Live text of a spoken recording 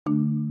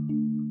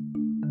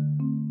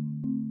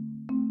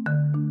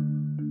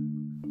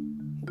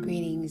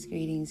Greetings,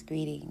 greetings,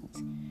 greetings.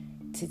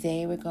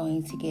 Today we're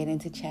going to get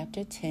into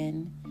chapter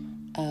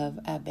 10 of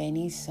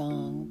Abeni's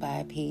song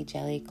by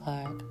Djeli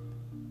Clark.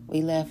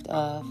 We left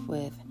off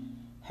with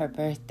her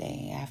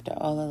birthday after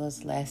all of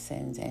those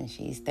lessons, and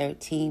she's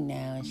 13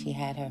 now, and she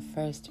had her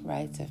first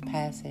rites of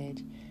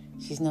passage.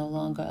 She's no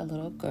longer a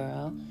little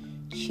girl.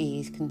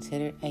 She's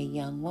considered a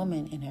young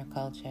woman in her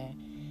culture,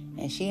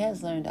 and she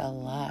has learned a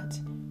lot.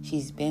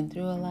 She's been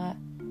through a lot.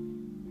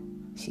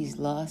 She's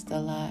lost a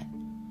lot.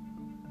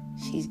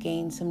 She's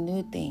gained some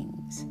new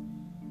things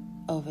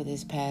over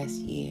this past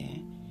year.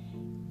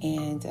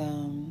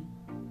 And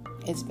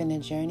it's been a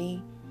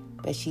journey,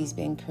 but she's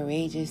been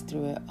courageous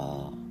through it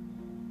all.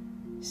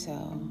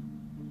 So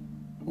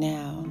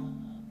now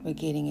we're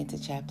getting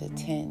into chapter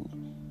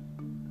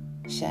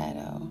 10,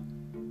 Shadow.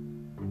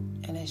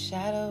 And a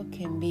shadow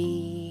can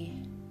be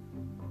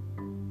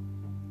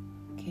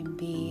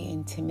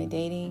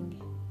intimidating,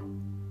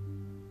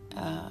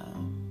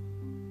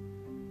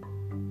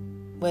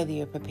 whether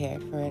you're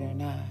prepared for it or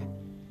not.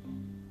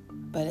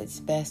 But it's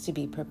best to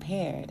be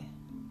prepared.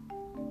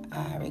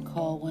 I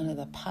recall one of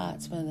the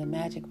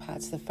magic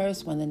pots, the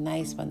first one, the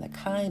nice one, the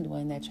kind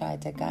one that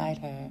tried to guide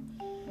her,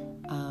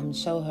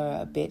 show her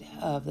a bit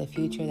of the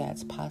future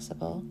that's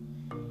possible.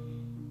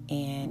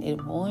 And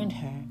it warned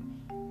her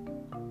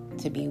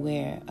to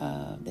beware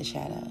of the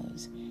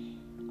shadows.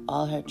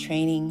 All her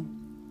training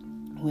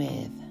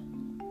with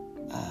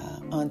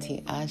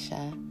Auntie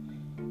Asha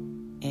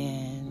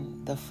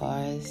and the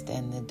forest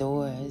and the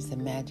doors, the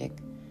magic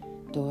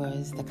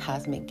doors, the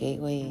cosmic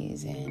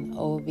gateways, and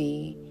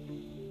Obi,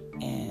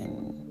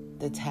 and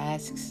the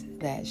tasks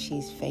that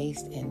she's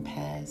faced and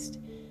passed.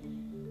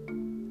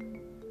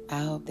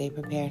 I hope they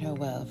prepared her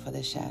well for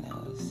the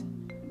shadows,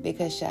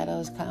 because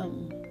shadows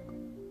come.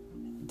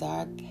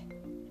 Dark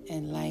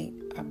and light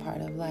are part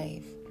of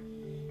life.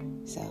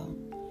 So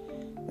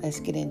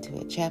let's get into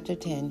it. Chapter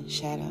 10,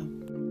 Shadow.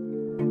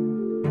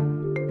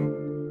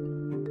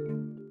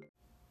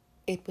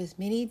 It was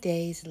many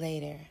days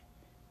later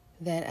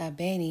that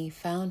Abeni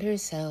found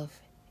herself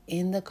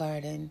in the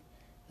garden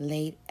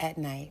late at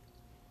night.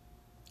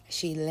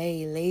 She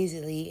lay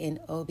lazily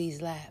in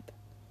Obi's lap,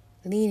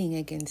 leaning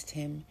against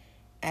him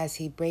as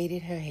he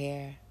braided her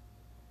hair.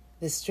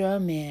 The straw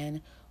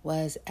man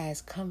was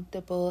as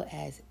comfortable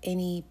as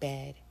any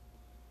bed,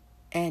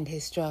 and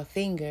his straw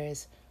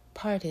fingers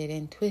parted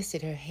and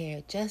twisted her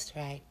hair just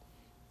right,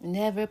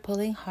 never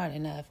pulling hard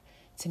enough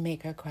to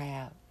make her cry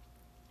out.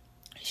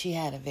 She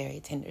had a very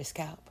tender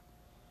scalp.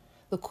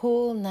 The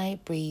cool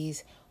night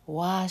breeze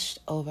washed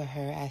over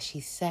her as she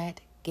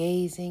sat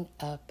gazing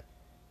up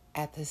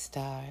at the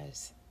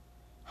stars,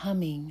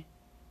 humming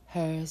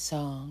her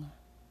song.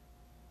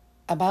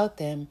 About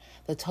them,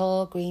 the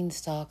tall green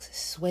stalks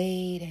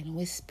swayed and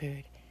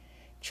whispered,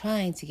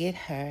 trying to get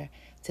her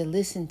to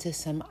listen to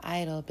some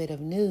idle bit of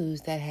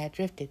news that had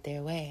drifted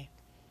their way.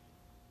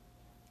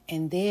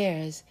 And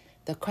there's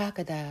the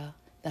crocodile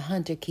the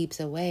hunter keeps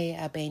away,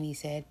 Abeni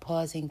said,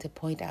 pausing to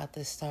point out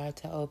the star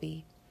to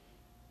Obi.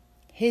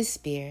 His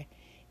spear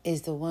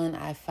is the one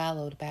I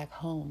followed back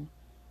home,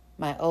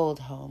 my old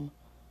home,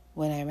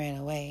 when I ran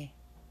away.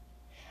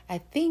 I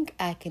think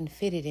I can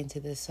fit it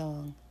into the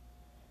song.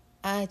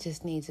 I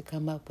just need to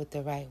come up with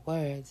the right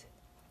words.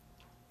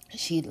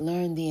 She'd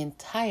learned the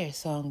entire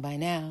song by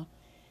now.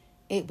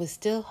 It was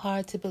still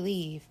hard to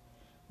believe,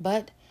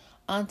 but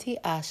Auntie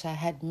Asha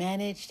had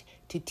managed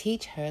to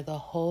teach her the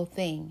whole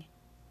thing.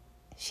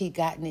 She'd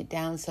gotten it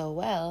down so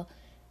well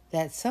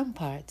that some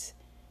parts,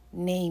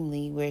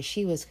 namely where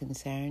she was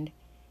concerned,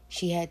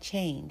 she had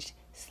changed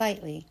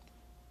slightly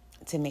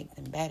to make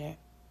them better.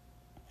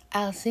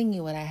 I'll sing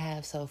you what I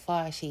have so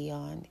far, she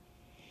yawned.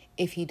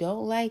 If you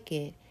don't like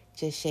it,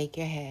 just shake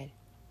your head.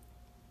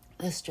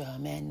 The straw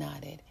man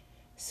nodded,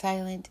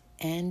 silent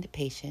and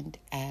patient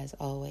as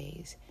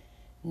always,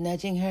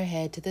 nudging her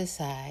head to the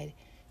side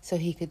so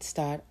he could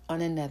start on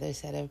another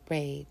set of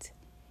braids.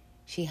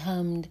 She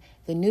hummed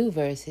the new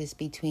verses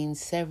between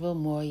several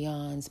more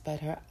yawns,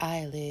 but her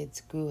eyelids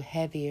grew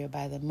heavier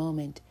by the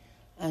moment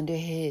under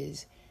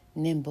his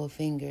nimble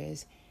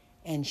fingers,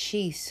 and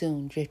she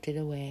soon drifted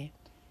away.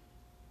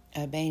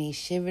 Abeni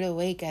shivered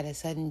awake at a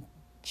sudden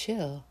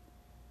chill.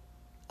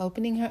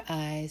 Opening her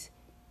eyes,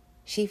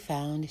 she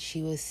found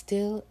she was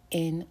still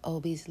in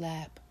Obi's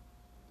lap.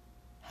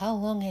 How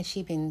long had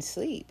she been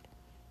asleep?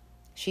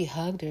 She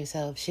hugged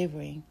herself,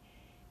 shivering.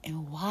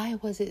 And why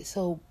was it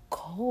so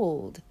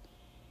cold?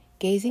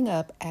 Gazing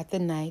up at the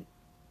night,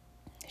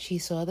 she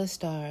saw the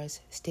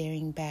stars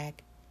staring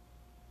back.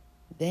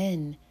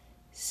 Then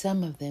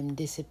some of them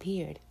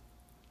disappeared.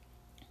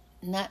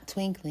 Not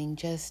twinkling,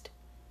 just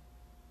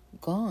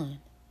gone.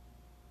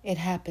 It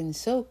happened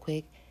so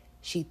quick,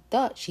 she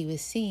thought she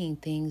was seeing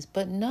things,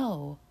 but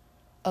no.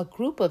 A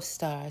group of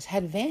stars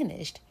had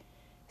vanished.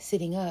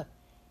 Sitting up,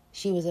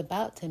 she was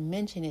about to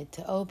mention it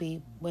to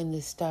Obi when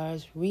the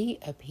stars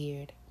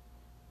reappeared.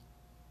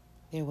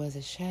 There was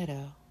a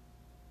shadow.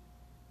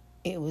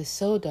 It was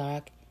so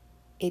dark,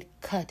 it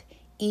cut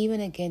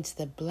even against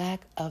the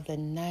black of the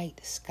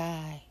night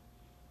sky.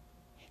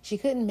 She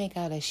couldn't make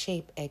out a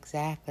shape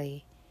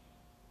exactly,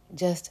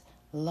 just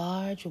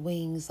large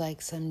wings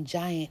like some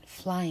giant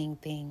flying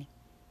thing.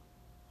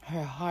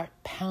 Her heart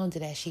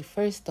pounded as she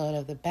first thought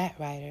of the bat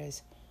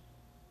riders.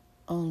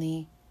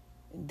 Only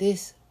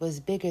this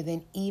was bigger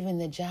than even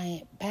the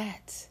giant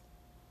bats.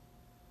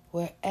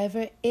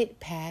 Wherever it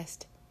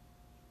passed,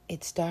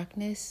 its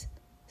darkness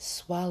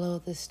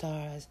swallowed the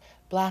stars,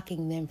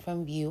 blocking them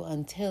from view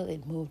until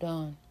it moved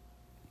on.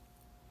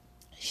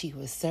 She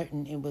was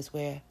certain it was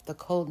where the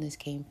coldness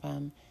came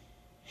from,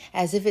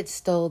 as if it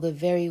stole the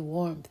very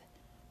warmth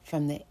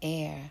from the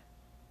air.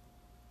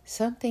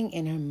 Something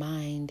in her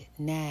mind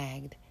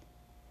nagged.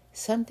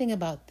 Something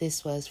about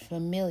this was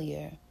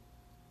familiar.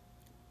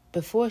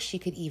 Before she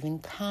could even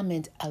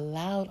comment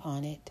aloud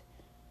on it,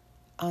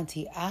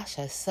 Auntie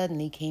Asha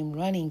suddenly came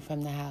running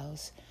from the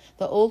house.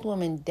 The old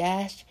woman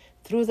dashed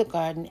through the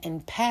garden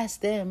and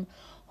past them,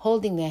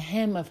 holding the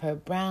hem of her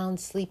brown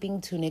sleeping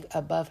tunic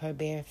above her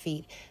bare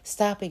feet.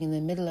 Stopping in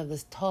the middle of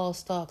the tall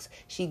stalks,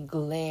 she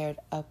glared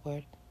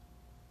upward,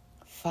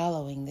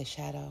 following the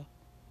shadow.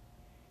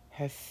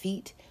 Her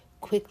feet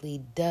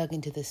quickly dug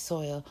into the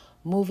soil,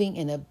 moving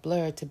in a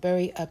blur to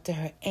bury up to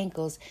her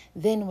ankles.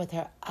 Then, with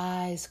her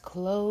eyes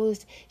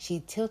closed,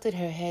 she tilted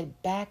her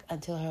head back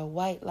until her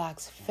white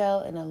locks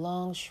fell in a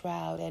long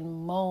shroud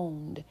and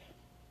moaned.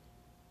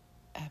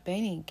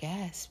 Albany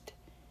gasped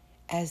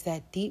as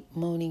that deep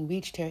moaning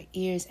reached her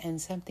ears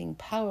and something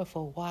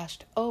powerful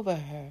washed over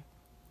her.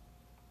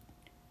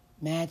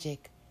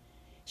 Magic.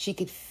 She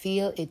could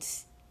feel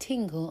its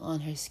tingle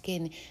on her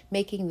skin,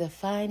 making the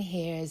fine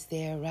hairs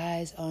there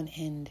rise on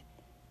end.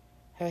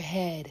 Her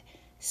head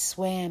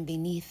swam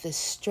beneath the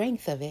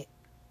strength of it,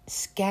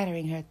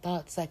 scattering her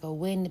thoughts like a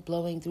wind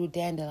blowing through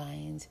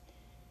dandelions.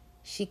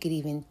 She could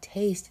even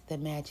taste the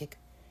magic,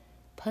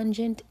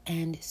 pungent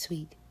and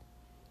sweet.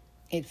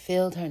 It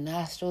filled her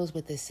nostrils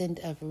with the scent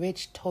of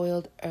rich,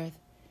 toiled earth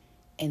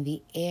and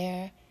the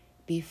air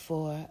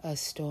before a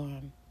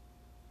storm.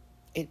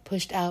 It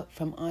pushed out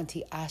from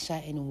Auntie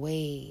Asha in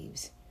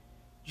waves,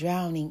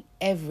 drowning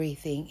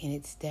everything in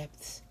its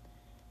depths.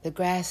 The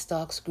grass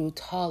stalks grew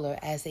taller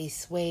as they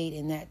swayed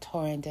in that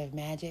torrent of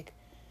magic,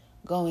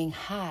 going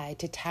high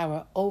to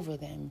tower over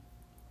them.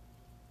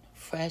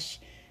 Fresh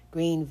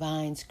green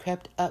vines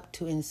crept up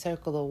to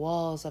encircle the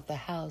walls of the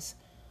house,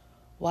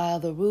 while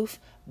the roof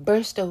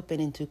burst open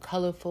into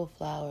colorful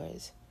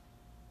flowers.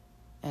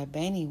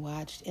 Albany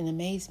watched in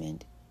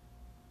amazement.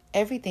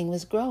 Everything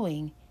was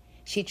growing.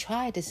 She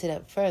tried to sit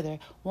up further,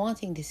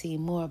 wanting to see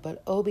more,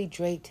 but Obi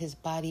draped his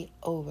body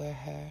over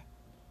her,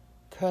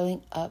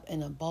 curling up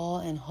in a ball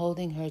and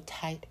holding her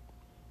tight.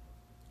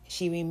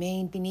 She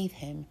remained beneath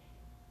him,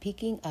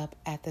 peeking up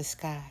at the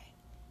sky.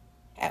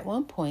 At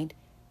one point,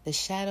 the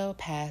shadow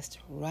passed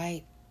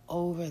right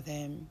over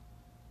them,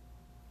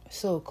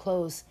 so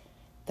close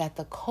that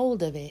the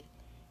cold of it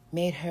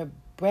made her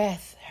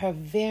breath, her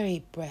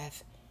very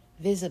breath,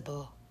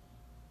 visible.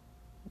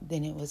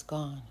 Then it was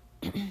gone.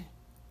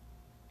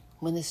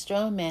 When the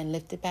strong man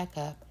lifted back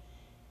up,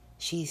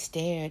 she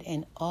stared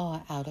in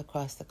awe out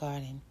across the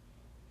garden.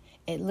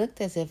 It looked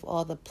as if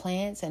all the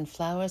plants and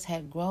flowers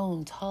had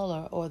grown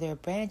taller, or their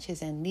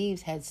branches and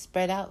leaves had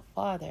spread out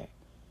farther.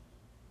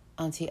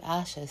 Auntie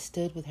Asha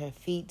stood with her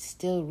feet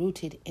still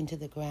rooted into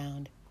the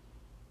ground.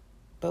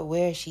 But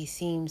where she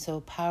seemed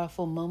so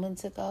powerful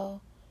moments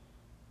ago,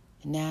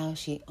 now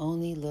she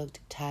only looked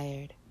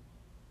tired.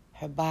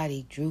 Her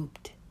body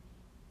drooped,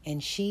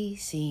 and she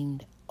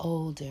seemed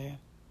older,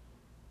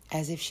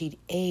 as if she'd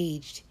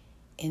aged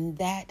in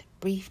that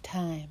brief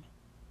time.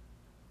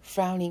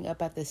 Frowning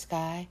up at the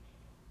sky,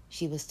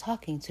 she was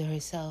talking to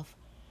herself,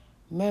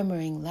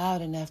 murmuring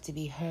loud enough to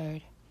be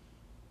heard.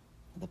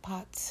 The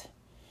pots.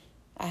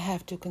 I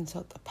have to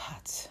consult the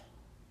pots.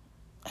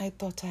 I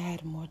thought I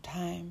had more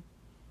time.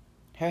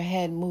 Her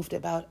head moved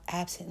about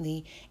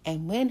absently,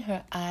 and when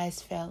her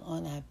eyes fell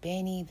on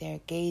Albany, their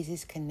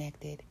gazes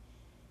connected.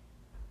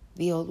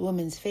 The old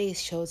woman's face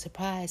showed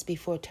surprise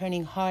before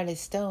turning hard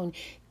as stone,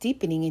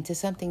 deepening into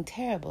something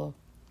terrible.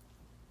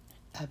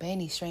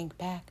 Albany shrank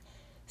back,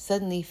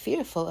 suddenly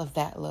fearful of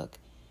that look.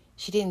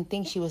 She didn't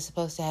think she was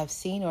supposed to have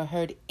seen or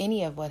heard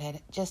any of what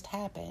had just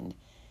happened.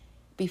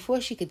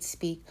 Before she could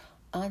speak,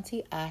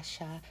 Auntie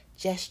Asha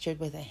gestured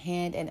with a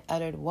hand and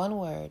uttered one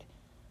word,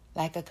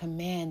 like a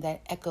command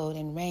that echoed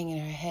and rang in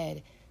her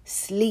head: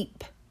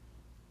 "Sleep."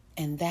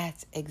 And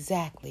that's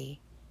exactly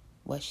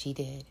what she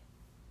did.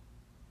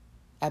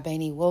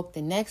 Albany woke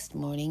the next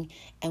morning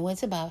and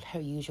went about her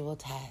usual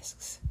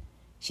tasks.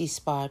 She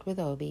sparred with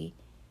Obi.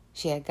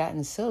 She had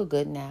gotten so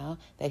good now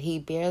that he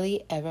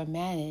barely ever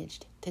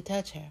managed to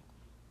touch her.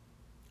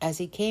 As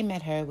he came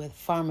at her with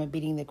Farmer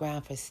beating the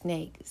ground for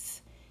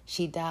snakes,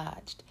 she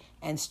dodged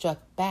and struck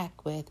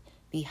back with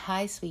the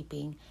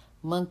high-sweeping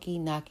monkey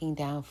knocking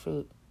down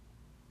fruit.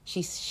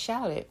 She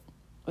shouted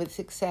with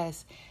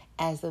success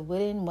as the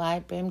wooden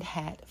wide-brimmed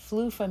hat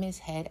flew from his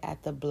head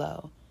at the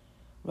blow.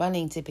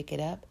 Running to pick it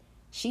up,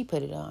 she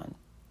put it on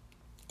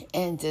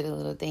and did a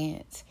little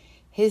dance,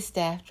 His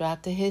staff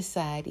dropped to his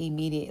side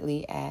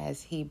immediately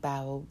as he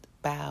bowed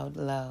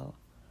low.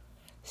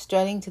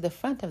 Strutting to the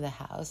front of the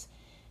house,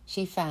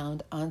 she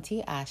found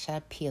Auntie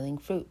Asha peeling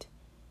fruit.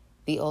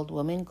 The old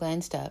woman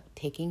glanced up,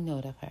 taking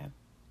note of her.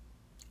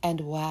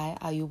 "And why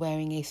are you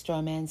wearing a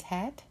straw man's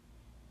hat?"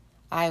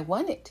 "I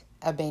won it,"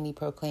 Abeni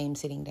proclaimed,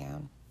 sitting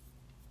down.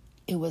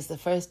 It was the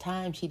first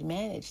time she'd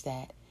managed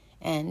that,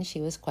 and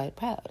she was quite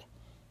proud.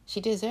 She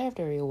deserved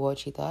a reward,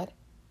 she thought,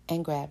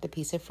 and grabbed a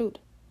piece of fruit.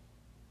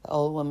 The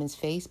old woman's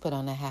face put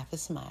on half a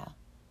smile.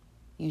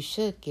 "You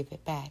should give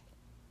it back.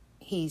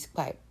 He's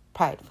quite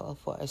prideful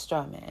for a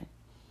straw man."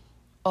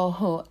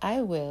 "Oh,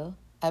 I will,"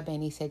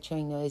 Abeni said,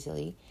 chewing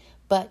noisily,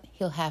 "but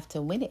he'll have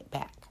to win it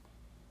back."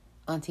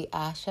 Auntie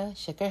Asha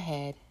shook her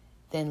head,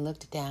 then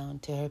looked down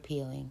to her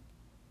peeling.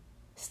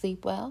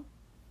 "Sleep well?"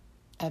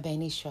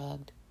 Abeni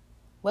shrugged.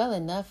 "Well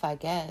enough, I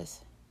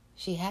guess."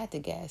 She had to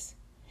guess,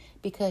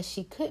 because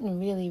she couldn't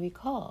really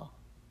recall.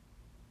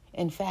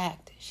 In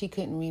fact, she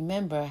couldn't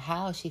remember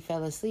how she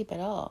fell asleep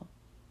at all.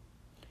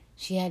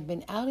 She had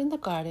been out in the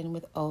garden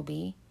with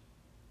Obi,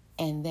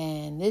 and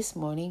then this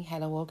morning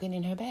had awoken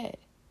in her bed.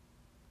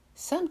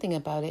 Something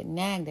about it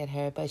nagged at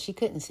her, but she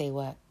couldn't say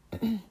what.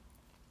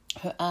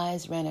 Her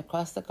eyes ran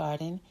across the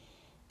garden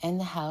and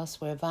the house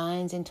where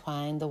vines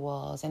entwined the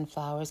walls and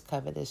flowers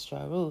covered the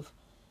straw roof.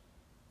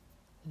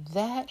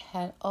 That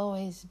had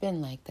always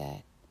been like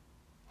that,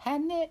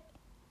 hadn't it?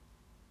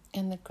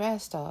 And the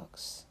grass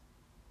stalks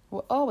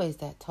were always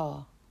that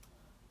tall,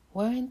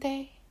 weren't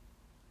they?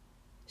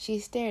 She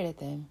stared at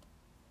them,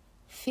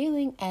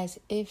 feeling as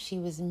if she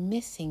was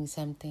missing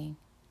something.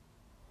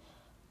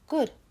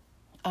 "Good,"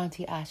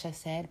 Auntie Asha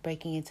said,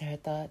 breaking into her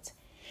thoughts,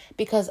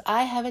 "because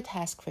I have a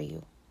task for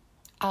you.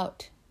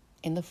 Out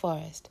in the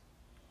forest."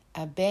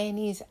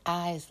 Abeni's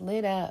eyes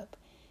lit up,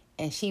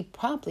 and she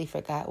promptly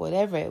forgot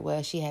whatever it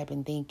was she had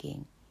been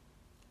thinking.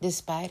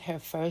 Despite her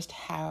first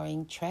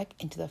harrowing trek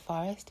into the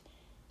forest,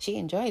 she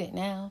enjoyed it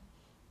now,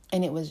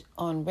 and it was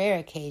on rare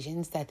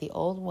occasions that the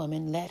old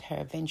woman let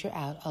her venture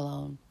out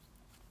alone.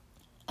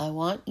 "I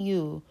want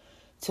you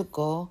to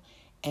go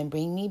and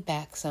bring me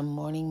back some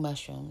morning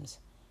mushrooms."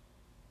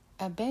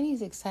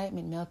 Abeni's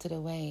excitement melted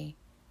away.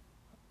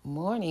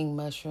 "Morning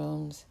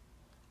mushrooms?"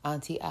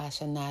 Auntie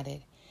Asha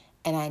nodded.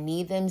 "And I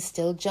need them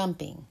still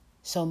jumping,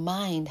 so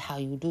mind how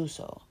you do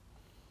so."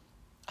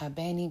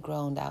 Abeni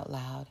groaned out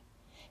loud.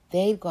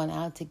 They'd gone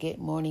out to get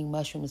morning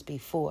mushrooms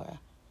before.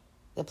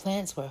 The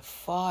plants were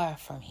far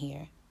from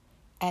here,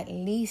 at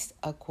least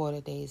a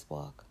quarter day's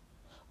walk.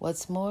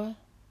 What's more,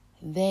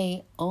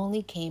 they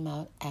only came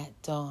out at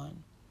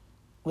dawn,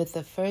 with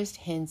the first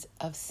hints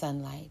of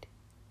sunlight.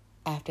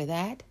 After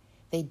that,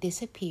 they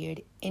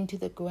disappeared into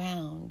the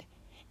ground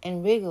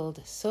and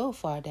wriggled so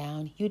far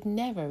down you'd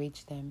never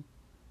reach them.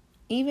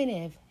 Even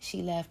if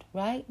she left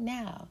right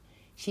now,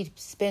 she'd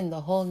spend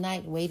the whole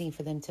night waiting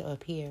for them to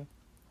appear.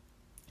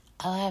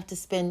 "I'll have to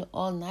spend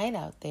all night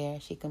out there,"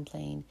 she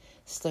complained,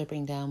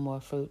 slurping down more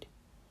fruit.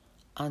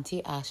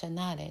 Auntie Asha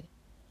nodded.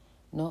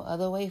 "No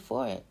other way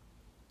for it."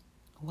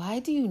 "Why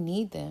do you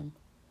need them?"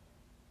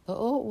 The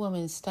old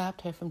woman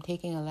stopped her from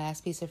taking a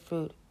last piece of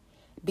fruit.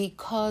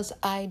 "Because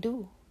I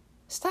do.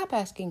 Stop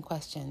asking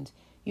questions.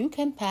 You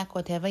can pack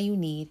whatever you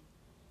need."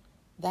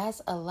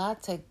 "That's a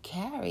lot to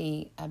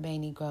carry,"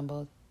 Abeni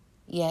grumbled.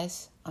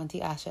 "Yes,"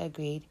 Auntie Asha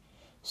agreed.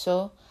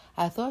 "So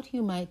I thought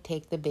you might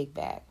take the big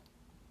bag."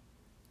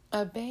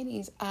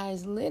 Abeni's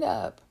eyes lit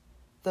up.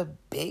 "The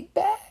big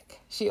bag?"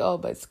 she all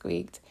but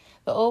squeaked.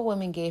 The old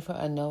woman gave her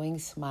a knowing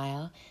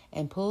smile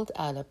and pulled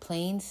out a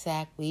plain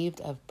sack weaved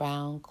of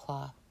brown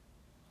cloth.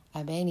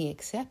 Abeni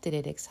accepted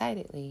it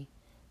excitedly.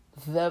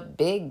 The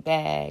big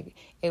bag.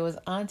 It was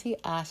Auntie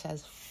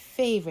Asha's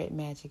favorite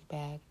magic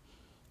bag,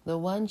 the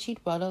one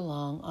she'd brought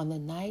along on the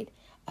night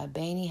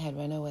Abeni had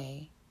run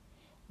away.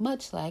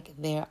 Much like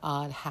their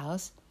odd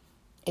house,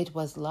 it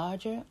was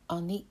larger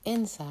on the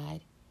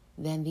inside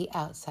than the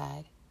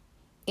outside.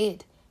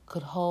 It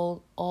could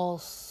hold all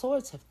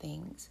sorts of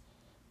things,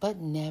 but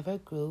never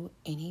grew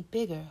any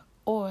bigger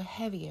or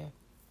heavier.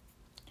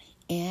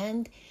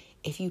 And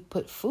if you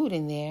put food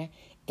in there,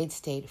 it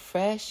stayed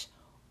fresh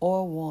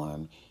or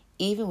warm,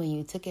 even when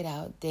you took it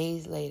out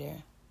days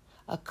later.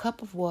 A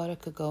cup of water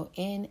could go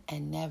in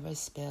and never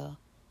spill.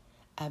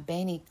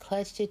 Abeni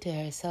clutched it to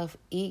herself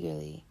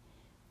eagerly.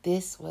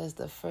 This was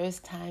the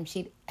first time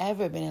she'd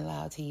ever been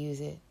allowed to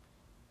use it.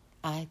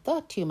 "I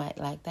thought you might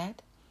like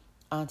that,"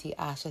 Auntie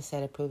Asha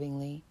said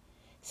approvingly.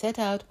 "Set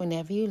out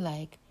whenever you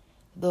like,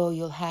 though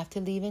you'll have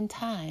to leave in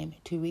time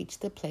to reach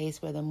the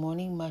place where the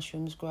morning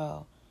mushrooms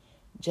grow.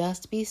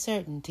 Just be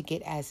certain to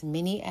get as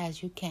many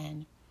as you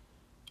can.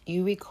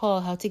 You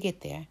recall how to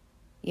get there,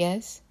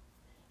 yes?"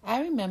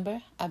 "I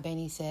remember,"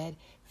 Abeni said,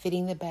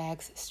 fitting the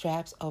bag's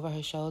straps over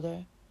her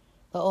shoulder.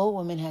 The old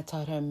woman had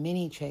taught her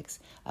many tricks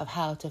of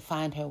how to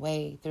find her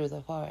way through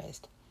the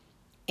forest,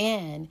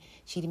 and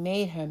she'd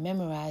made her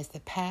memorize the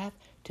path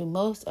to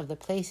most of the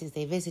places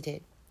they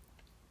visited.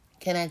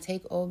 "Can I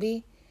take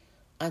Obi?"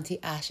 Auntie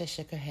Asha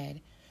shook her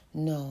head.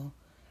 "No,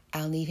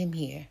 I'll need him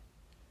here."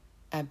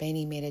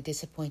 Abeni made a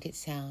disappointed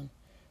sound.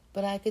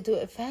 But I could do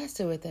it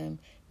faster with him.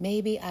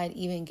 Maybe I'd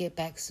even get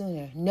back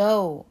sooner.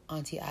 No!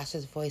 Auntie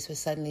Asha's voice was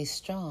suddenly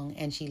strong,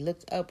 and she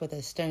looked up with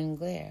a stern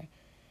glare.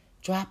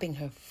 Dropping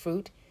her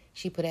fruit,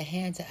 she put a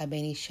hand to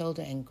Abeni's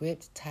shoulder and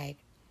gripped tight.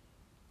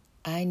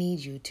 I need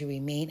you to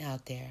remain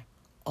out there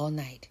all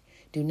night.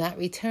 Do not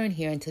return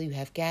here until you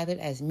have gathered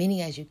as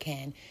many as you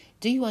can.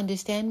 Do you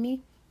understand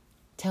me?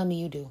 Tell me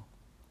you do.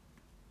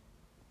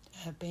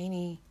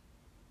 Abeni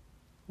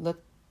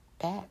looked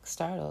back,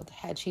 startled.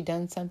 Had she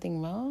done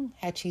something wrong?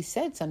 Had she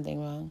said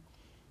something wrong?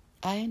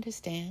 I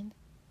understand.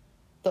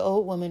 The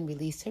old woman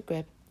released her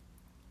grip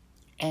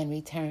and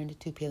returned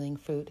to peeling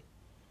fruit.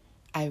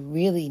 I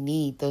really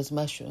need those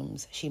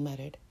mushrooms, she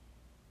muttered.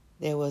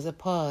 There was a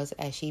pause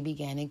as she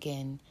began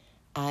again,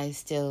 eyes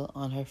still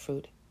on her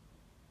fruit.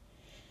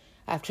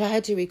 I've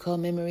tried to recall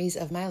memories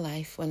of my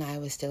life when I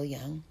was still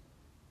young,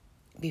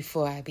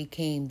 before I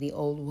became the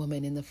old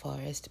woman in the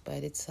forest,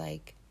 but it's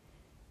like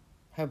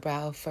her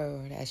brow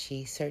furrowed as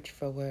she searched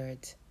for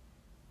words.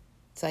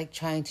 It's like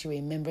trying to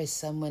remember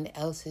someone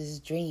else's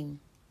dream.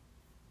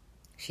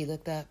 She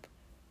looked up,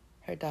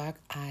 her dark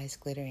eyes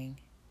glittering.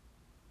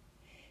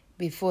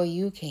 Before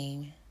you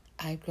came,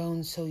 I'd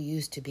grown so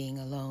used to being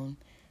alone,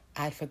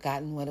 I'd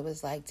forgotten what it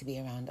was like to be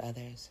around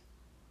others.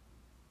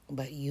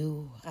 But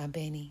you,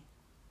 Abeni,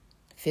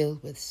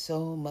 filled with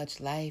so much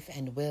life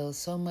and will,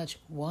 so much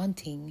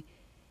wanting,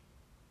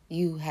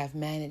 you have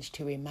managed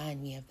to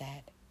remind me of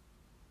that.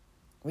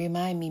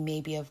 Remind me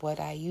maybe of what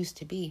I used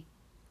to be.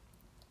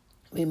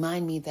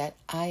 Remind me that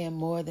I am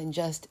more than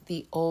just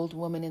the old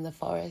woman in the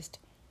forest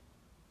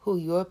who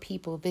your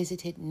people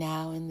visited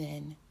now and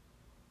then.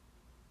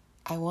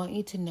 I want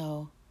you to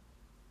know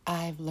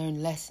I've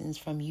learned lessons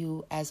from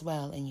you as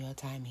well in your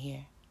time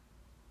here.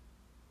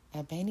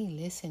 Abeni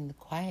listened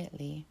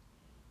quietly,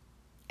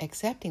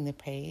 accepting the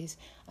praise,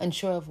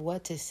 unsure of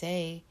what to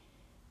say.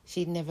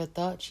 She'd never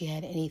thought she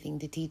had anything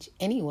to teach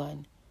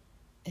anyone,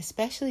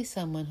 especially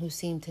someone who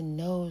seemed to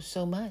know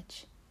so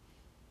much.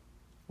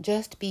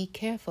 Just be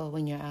careful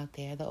when you're out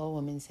there, the old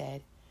woman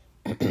said,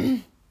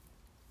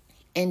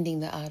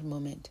 ending the odd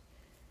moment.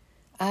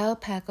 I'll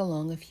pack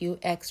along a few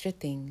extra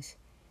things.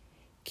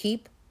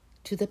 Keep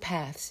to the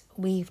paths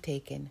we've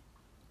taken.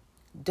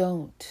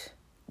 Don't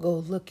go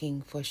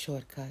looking for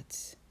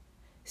shortcuts.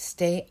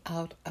 Stay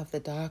out of the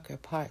darker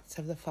parts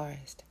of the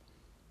forest.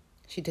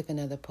 She took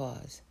another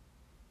pause.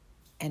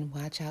 And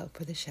watch out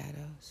for the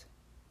shadows.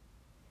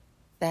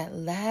 That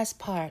last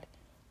part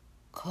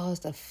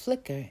caused a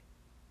flicker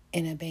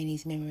in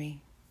Abeni's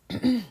memory.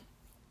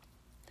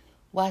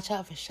 Watch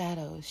out for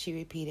shadows, she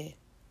repeated.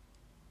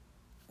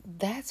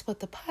 That's what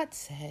the pot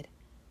said.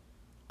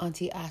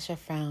 Auntie Asha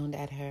frowned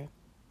at her,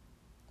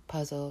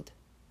 puzzled.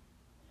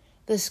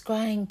 The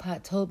scrying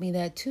pot told me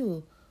that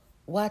too.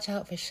 Watch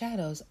out for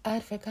shadows.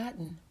 I'd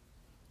forgotten.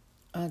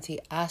 Auntie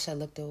Asha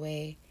looked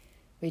away,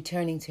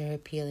 returning to her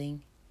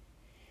peeling.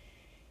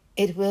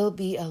 It will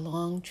be a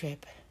long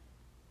trip.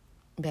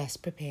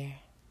 Best prepare.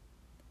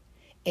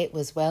 It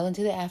was well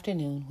into the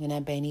afternoon when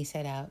Abeni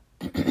set out,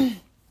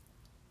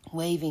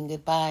 waving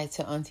goodbye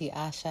to Auntie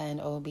Asha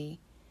and Obi.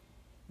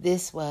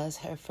 This was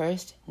her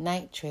first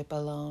night trip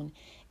alone,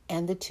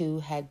 and the two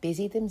had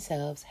busied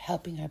themselves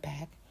helping her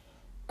pack.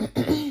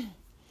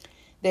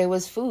 There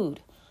was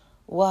food,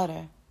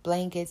 water,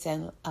 blankets,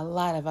 and a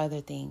lot of other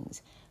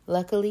things.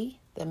 Luckily,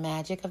 the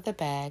magic of the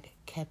bag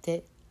kept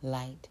it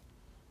light.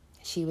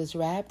 She was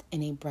wrapped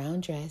in a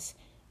brown dress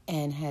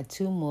and had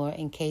two more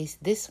in case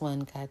this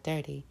one got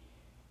dirty.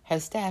 Her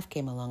staff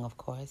came along, of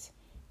course,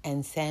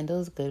 and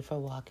sandals good for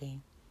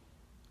walking.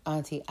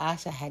 Auntie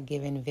Asha had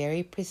given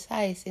very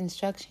precise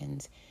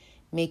instructions,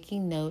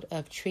 making note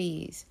of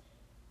trees,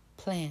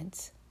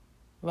 plants,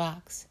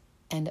 rocks,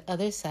 and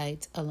other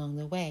sights along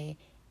the way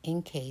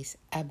in case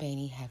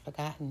Abeni had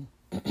forgotten.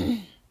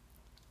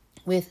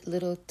 With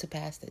little to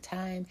pass the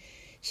time,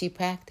 she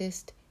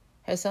practiced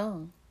her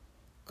song,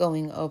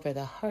 going over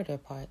the harder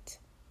parts.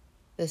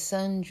 The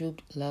sun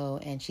drooped low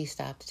and she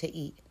stopped to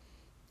eat,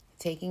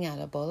 taking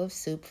out a bowl of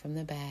soup from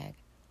the bag,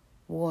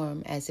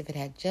 warm as if it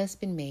had just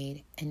been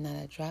made and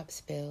not a drop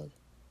spilled.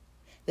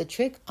 The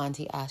trick,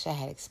 Auntie Asha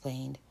had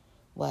explained,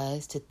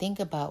 was to think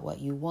about what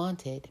you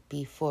wanted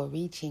before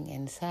reaching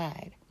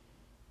inside.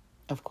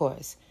 Of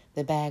course,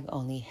 the bag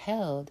only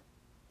held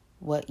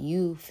what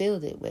you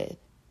filled it with.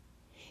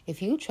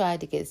 If you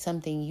tried to get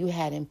something you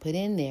hadn't put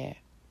in there,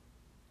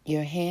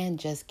 your hand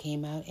just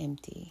came out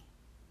empty.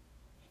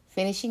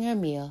 Finishing her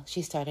meal,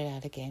 she started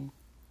out again.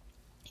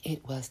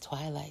 It was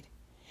twilight.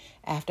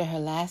 After her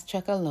last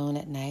trek alone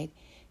at night,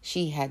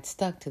 she had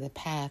stuck to the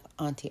path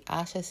Auntie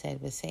Asha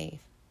said was safe.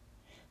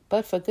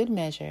 But for good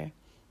measure,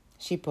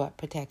 she brought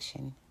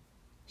protection.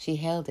 She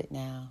held it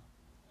now,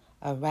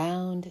 a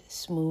round,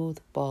 smooth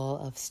ball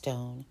of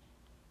stone.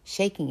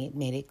 Shaking it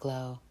made it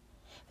glow.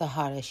 The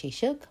harder she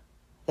shook,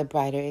 the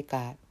brighter it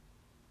got.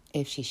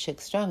 If she shook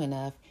strong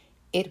enough,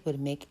 it would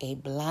make a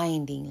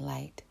blinding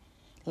light,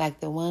 like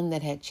the one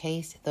that had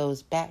chased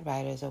those bat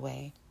riders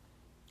away.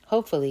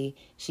 Hopefully,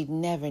 she'd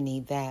never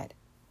need that.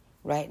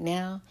 Right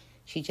now,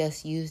 she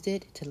just used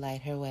it to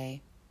light her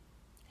way.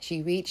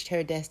 She reached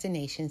her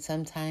destination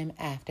sometime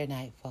after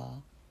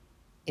nightfall.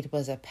 It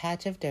was a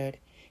patch of dirt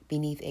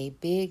beneath a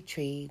big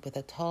tree with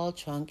a tall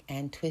trunk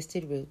and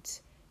twisted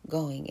roots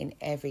going in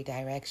every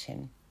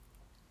direction.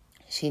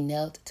 She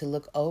knelt to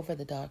look over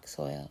the dark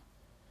soil.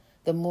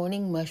 The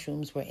morning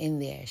mushrooms were in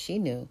there, she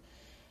knew,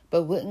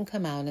 but wouldn't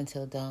come out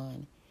until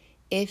dawn.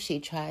 If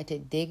she tried to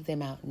dig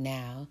them out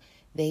now,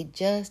 they'd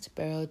just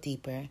burrow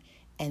deeper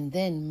and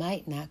then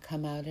might not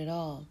come out at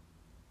all.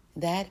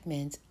 That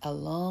meant a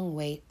long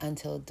wait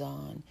until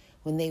dawn,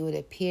 when they would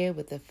appear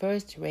with the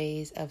first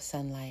rays of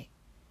sunlight.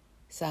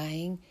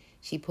 Sighing,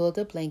 she pulled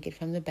a blanket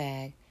from the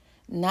bag,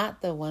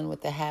 not the one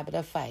with the habit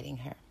of fighting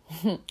her,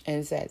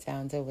 and sat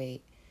down to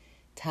wait.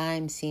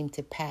 Time seemed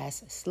to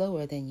pass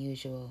slower than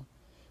usual.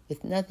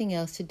 With nothing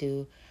else to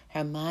do,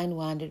 her mind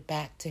wandered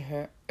back to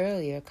her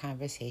earlier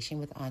conversation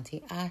with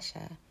Auntie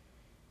Asha.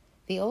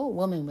 The old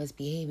woman was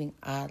behaving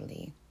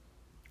oddly.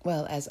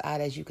 Well, as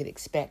odd as you could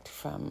expect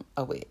from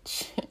a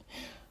witch.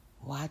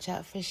 Watch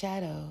out for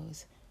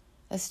shadows.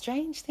 A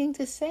strange thing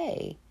to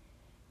say.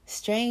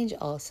 Strange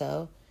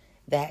also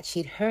that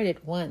she'd heard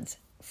it once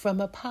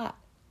from a pot.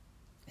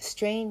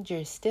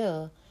 Stranger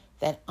still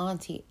that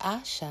Auntie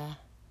Asha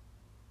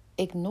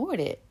ignored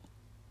it.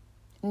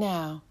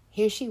 Now,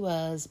 here she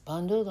was,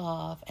 bundled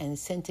off and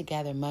sent to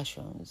gather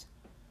mushrooms.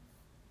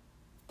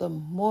 The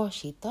more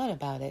she thought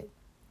about it,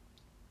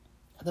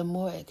 the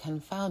more it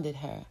confounded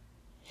her,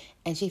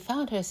 and she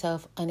found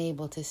herself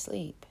unable to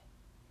sleep.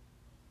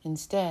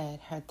 Instead,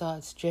 her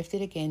thoughts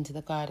drifted again to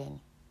the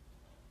garden.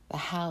 The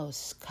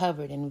house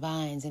covered in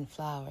vines and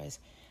flowers,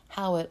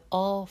 how it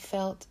all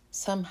felt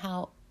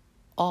somehow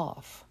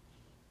off,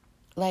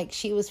 like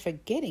she was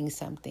forgetting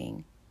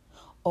something,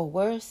 or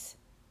worse,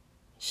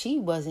 she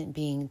wasn't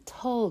being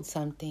told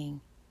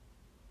something.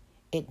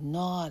 It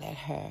gnawed at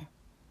her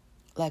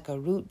like a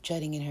root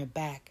jutting in her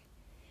back,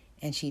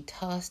 and she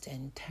tossed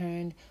and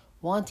turned,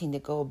 wanting to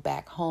go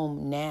back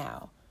home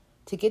now,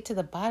 to get to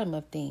the bottom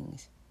of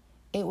things.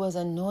 It was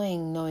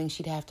annoying knowing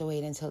she'd have to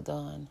wait until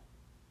dawn.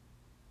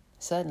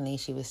 Suddenly,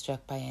 she was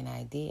struck by an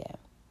idea.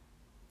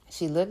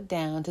 She looked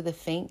down to the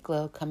faint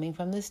glow coming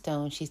from the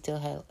stone she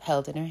still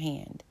held in her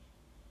hand.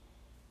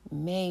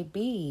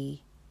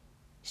 Maybe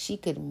she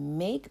could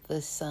make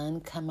the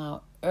sun come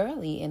out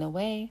early in a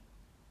way.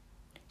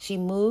 She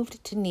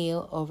moved to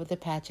kneel over the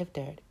patch of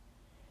dirt.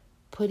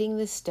 Putting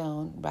the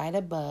stone right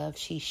above,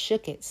 she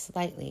shook it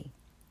slightly.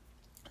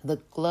 The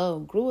glow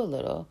grew a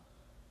little,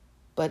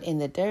 but in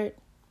the dirt,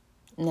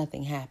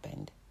 nothing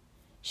happened.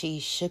 She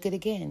shook it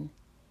again,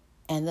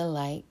 and the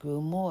light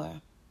grew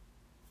more.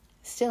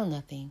 Still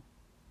nothing.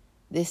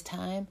 This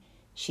time,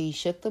 she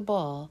shook the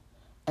ball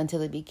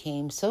until it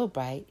became so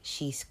bright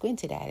she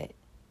squinted at it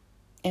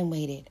and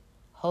waited,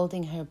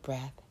 holding her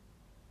breath.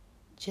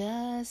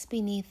 Just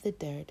beneath the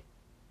dirt,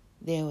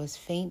 there was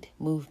faint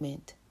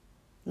movement,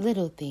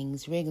 little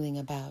things wriggling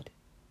about.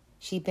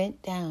 She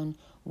bent down,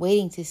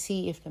 waiting to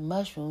see if the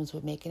mushrooms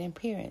would make an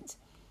appearance,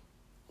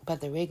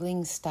 but the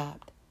wriggling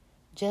stopped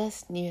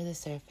just near the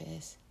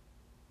surface.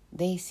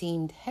 They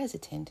seemed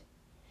hesitant.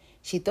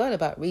 She thought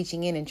about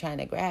reaching in and trying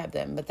to grab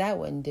them, but that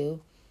wouldn't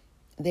do.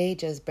 They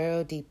just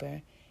burrowed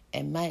deeper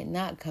and might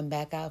not come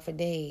back out for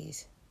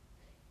days.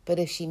 But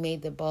if she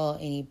made the ball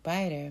any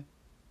brighter,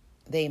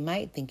 they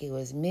might think it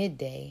was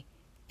midday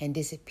and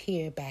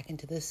disappear back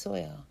into the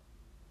soil.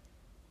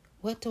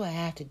 "What do I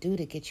have to do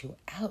to get you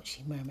out?"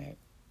 she murmured.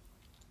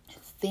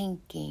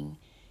 Thinking,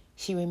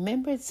 she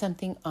remembered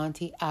something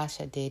Auntie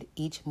Asha did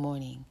each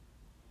morning.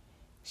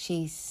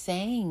 She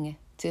sang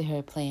to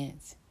her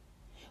plants.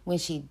 When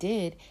she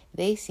did,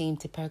 they seemed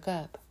to perk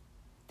up,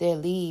 their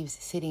leaves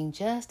sitting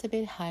just a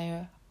bit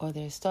higher or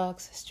their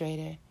stalks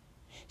straighter.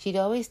 She'd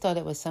always thought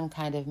it was some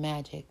kind of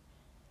magic,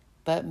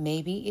 but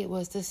maybe it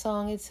was the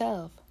song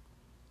itself.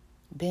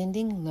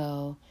 Bending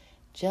low,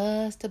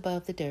 just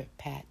above the dirt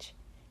patch,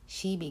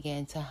 she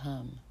began to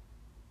hum.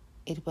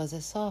 It was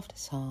a soft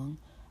song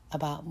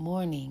about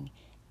morning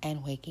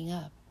and waking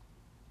up.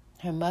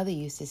 Her mother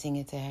used to sing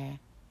it to her,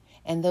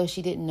 and though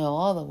she didn't know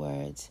all the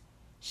words,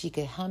 she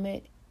could hum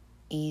it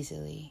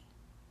easily.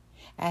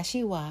 As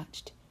she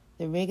watched,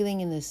 the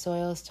wriggling in the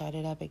soil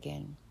started up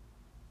again.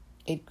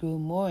 It grew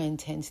more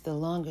intense the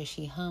longer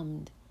she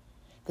hummed.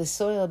 The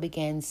soil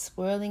began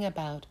swirling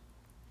about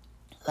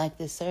like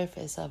the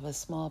surface of a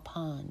small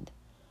pond.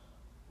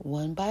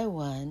 One by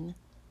one,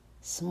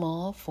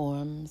 small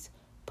forms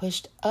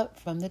pushed up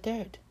from the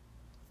dirt.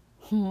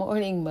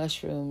 Morning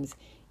mushrooms,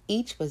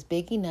 each was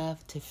big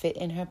enough to fit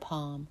in her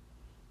palm.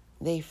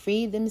 They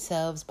freed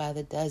themselves by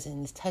the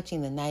dozens,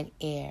 touching the night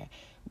air,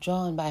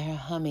 drawn by her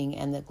humming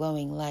and the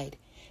glowing light.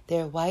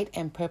 Their white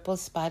and purple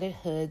spotted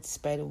hoods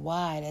spread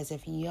wide as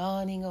if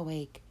yawning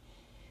awake.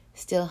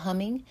 Still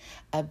humming,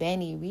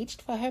 Abeni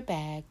reached for her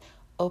bag,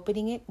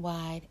 opening it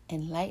wide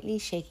and lightly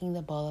shaking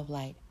the ball of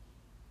light.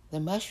 The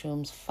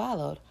mushrooms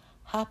followed,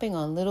 hopping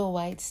on little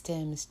white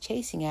stems,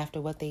 chasing after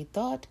what they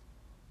thought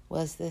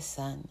was the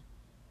sun.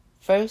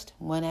 First,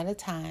 one at a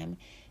time,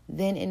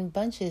 then in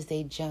bunches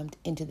they jumped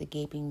into the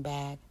gaping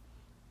bag.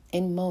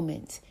 In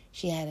moments,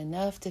 she had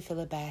enough to fill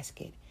a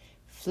basket,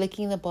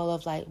 Flicking the ball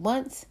of light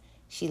once,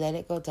 she let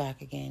it go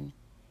dark again.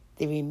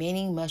 The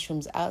remaining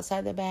mushrooms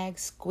outside the bag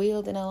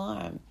squealed in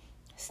alarm,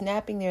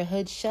 snapping their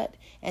hoods shut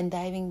and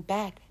diving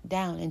back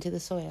down into the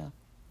soil.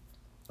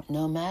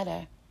 No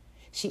matter.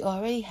 She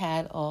already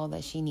had all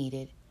that she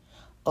needed.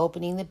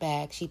 Opening the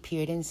bag, she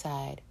peered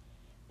inside.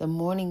 The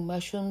morning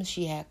mushrooms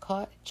she had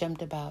caught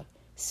jumped about,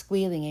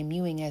 squealing and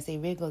mewing as they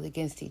wriggled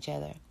against each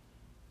other.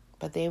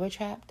 But they were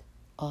trapped,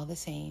 all the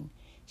same.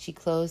 She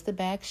closed the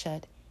bag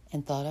shut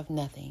and thought of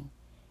nothing,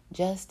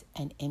 just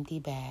an empty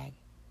bag.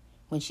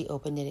 When she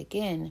opened it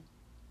again,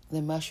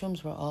 the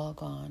mushrooms were all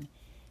gone.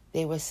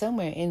 They were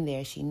somewhere in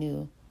there, she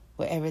knew,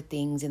 wherever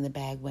things in the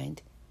bag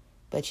went,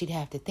 but she'd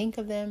have to think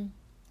of them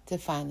to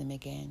find them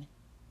again.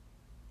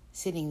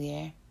 Sitting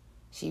there,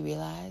 she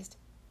realized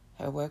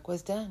her work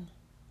was done.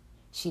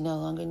 She no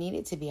longer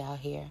needed to be out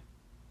here.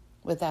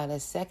 Without a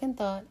second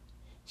thought,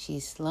 she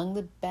slung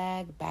the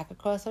bag back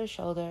across her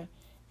shoulder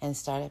and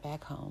started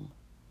back home.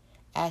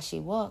 As she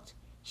walked,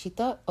 she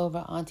thought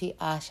over Auntie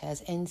Asha's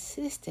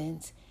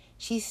insistence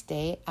she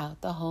stay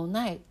out the whole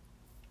night.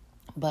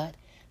 But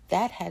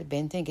that had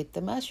been to get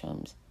the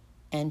mushrooms,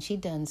 and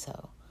she'd done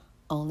so,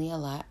 only a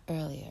lot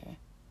earlier.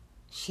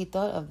 She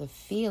thought of the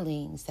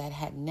feelings that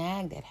had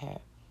nagged at her.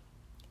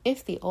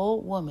 If the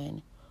old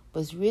woman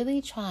was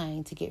really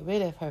trying to get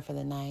rid of her for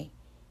the night,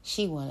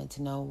 she wanted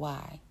to know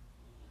why.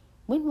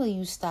 "When will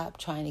you stop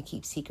trying to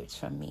keep secrets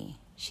from me?"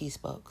 she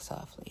spoke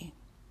softly.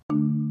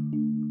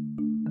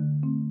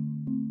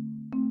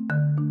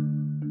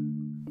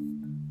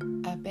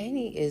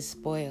 Abeni is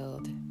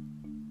spoiled.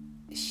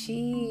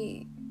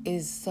 She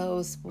is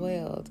so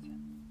spoiled.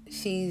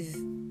 She's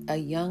a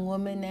young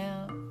woman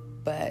now,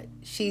 but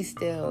she's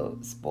still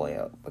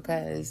spoiled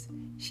because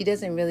she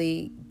doesn't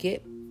really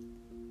get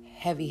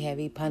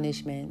heavy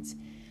punishments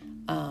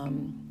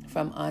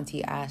from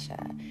Auntie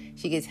Asha.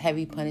 She gets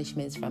heavy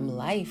punishments from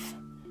life.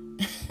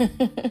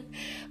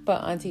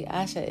 But Auntie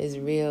Asha is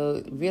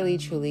really,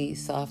 truly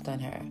soft on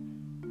her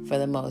for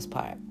the most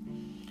part.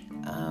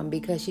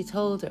 Because she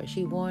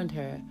warned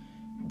her,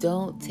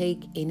 don't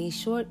take any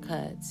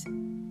shortcuts.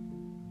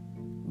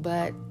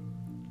 But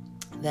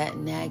that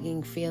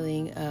nagging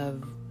feeling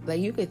of, like,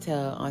 you could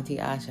tell Auntie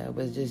Asha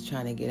was just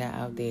trying to get her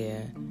out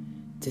there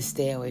to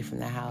stay away from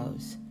the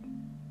house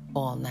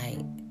all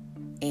night.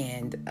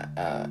 And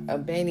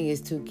Abeni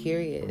is too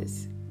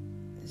curious.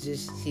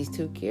 She's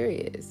too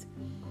curious.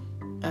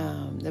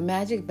 The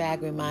magic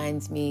bag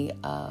reminds me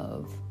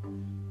of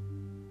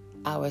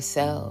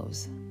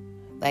ourselves,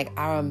 like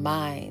our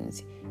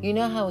minds. You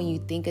know how when you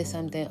think of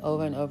something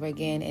over and over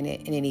again and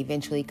it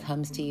eventually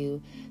comes to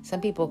you?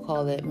 Some people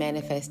call it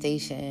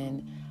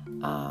manifestation.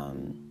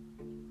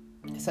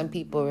 Some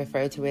people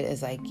refer to it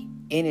as like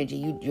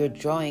energy. You're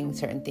drawing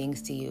certain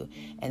things to you,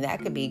 and that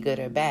could be good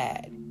or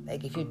bad.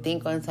 Like if you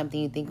think on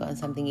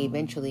something,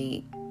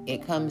 eventually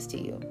it comes to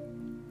you.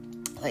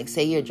 Like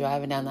say you're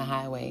driving down the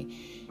highway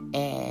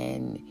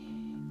and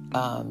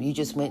you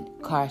just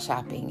went car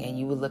shopping and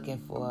you were looking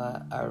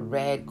for a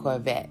red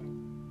Corvette.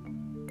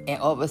 And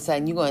all of a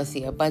sudden you're going to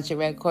see a bunch of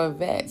red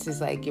Corvettes.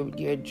 It's like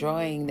you're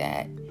drawing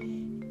that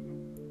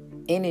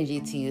energy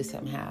to you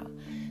somehow.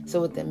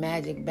 So with the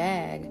magic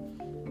bag,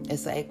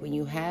 it's like when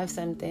you have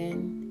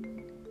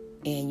something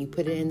and you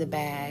put it in the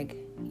bag,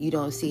 you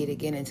don't see it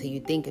again until you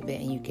think of it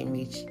and you can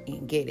reach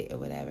and get it or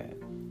whatever.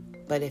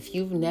 But if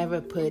you've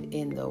never put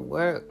in the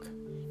work,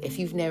 if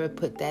you've never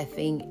put that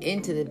thing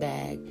into the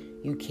bag,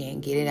 you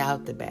can't get it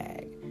out the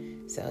bag.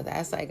 So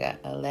that's like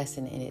a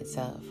lesson in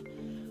itself.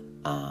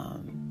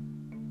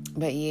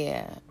 But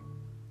yeah,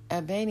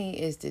 Abeni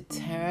is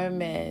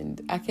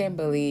determined. I can't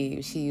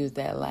believe she used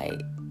that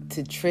light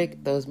to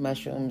trick those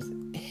mushrooms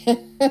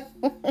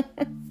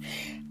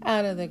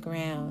out of the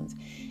ground.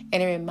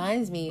 And it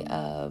reminds me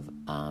of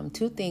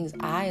two things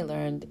I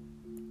learned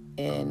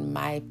in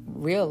my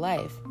real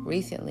life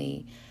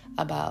recently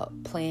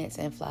about plants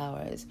and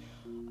flowers.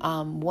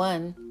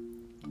 One,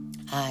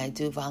 I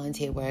do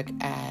volunteer work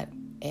at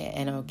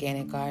an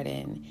organic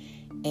garden,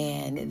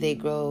 and they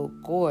grow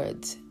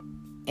gourds.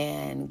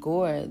 And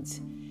gourds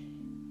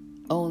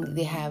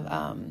they have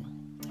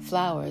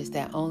flowers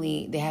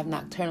they have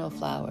nocturnal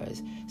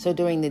flowers. So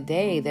during the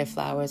day, their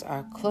flowers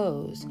are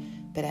closed,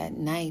 but at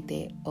night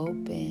they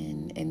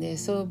open, and they're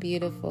so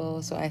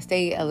beautiful. So I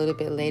stay a little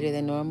bit later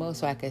than normal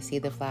so I can see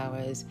the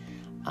flowers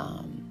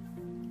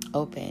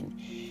open.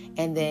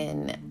 And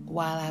then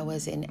while I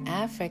was in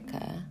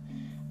Africa,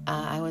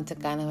 I went to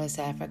Ghana, West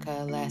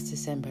Africa last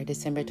December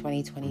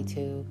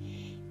 2022,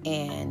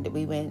 and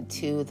we went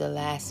to the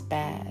last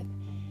bath,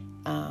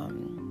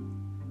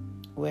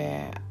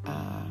 where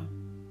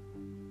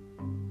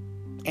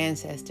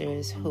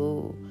ancestors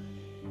who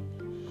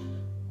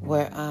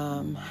were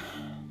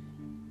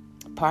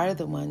part of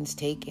the ones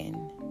taken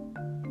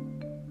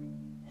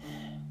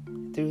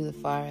through the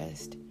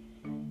forest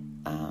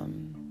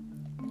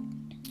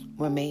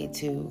were made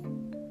to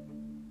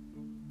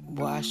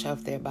wash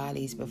off their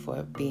bodies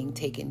before being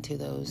taken to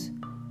those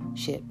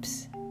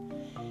ships.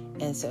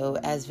 And so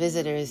as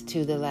visitors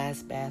to the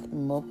Last Bath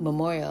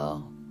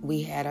Memorial,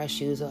 we had our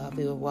shoes off.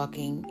 We were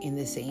walking in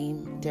the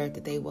same dirt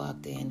that they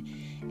walked in.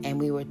 And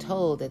we were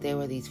told that there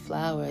were these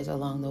flowers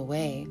along the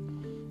way.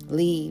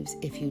 Leaves,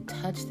 if you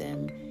touch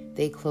them,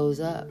 they close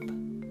up.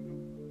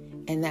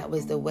 And that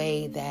was the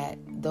way that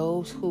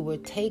those who were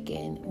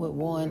taken would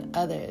warn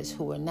others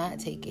who were not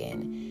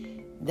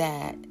taken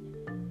that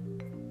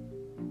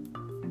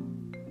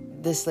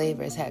the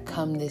slavers had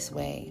come this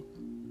way.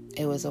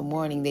 It was a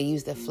warning. They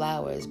used the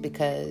flowers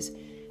because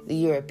the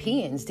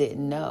Europeans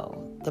didn't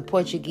know. The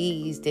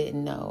Portuguese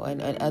didn't know,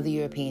 and other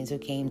Europeans who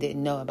came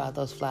didn't know about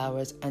those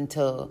flowers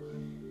until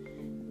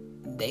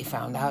they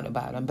found out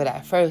about them. But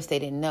at first, they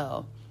didn't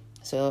know.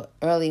 So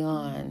early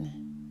on,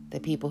 the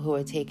people who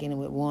were taken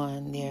would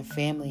warn their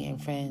family and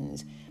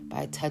friends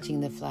by touching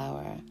the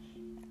flower,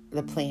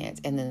 the plant,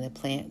 and then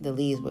the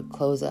leaves would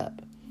close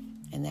up,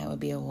 and that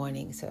would be a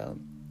warning. So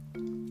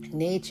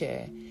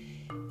nature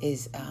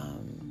is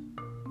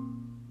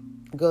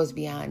goes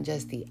beyond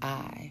just the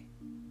eye.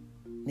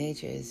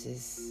 Nature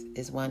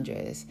is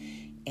wondrous,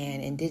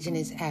 and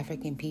indigenous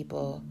African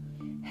people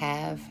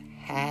have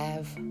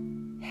had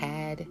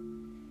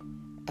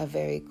a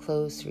very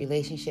close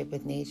relationship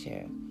with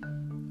nature,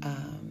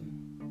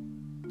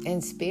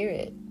 and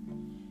spirit.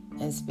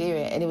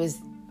 And it was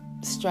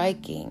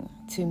striking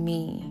to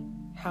me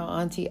how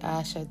Auntie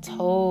Asha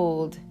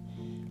told,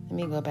 let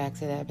me go back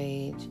to that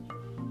page.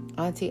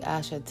 Auntie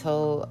Asha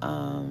told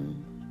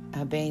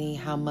Abeni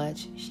how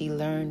much she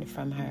learned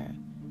from her.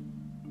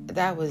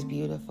 That was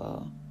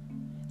beautiful.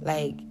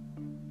 Like,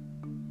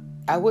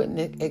 I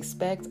wouldn't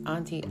expect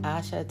Auntie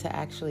Asha to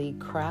actually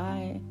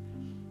cry,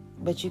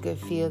 but you could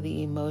feel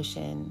the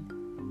emotion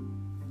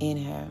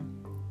in her.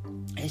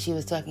 And she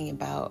was talking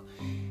about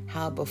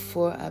how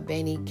before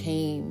Abeni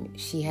came,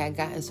 she had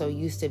gotten so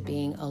used to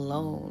being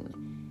alone.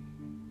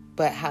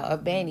 But how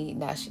Abeni,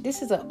 now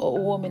this is an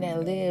old woman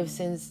that lived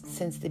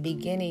since the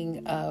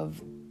beginning of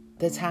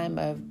the time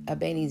of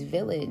Abeni's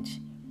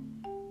village.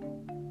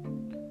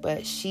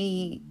 But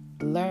she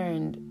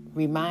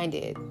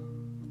reminded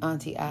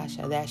Auntie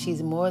Asha that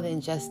she's more than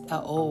just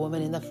an old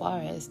woman in the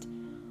forest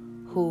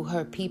who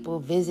her people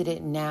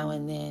visited now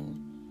and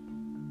then.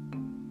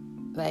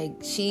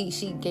 Like, she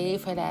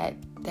gave her that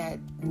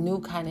new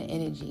kind of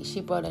energy.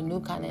 She brought a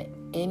new kind of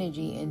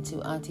energy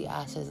into Auntie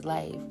Asha's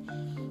life.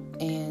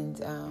 And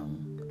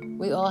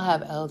we all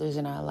have elders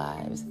in our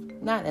lives,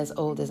 not as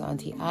old as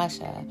Auntie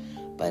Asha,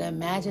 but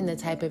imagine the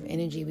type of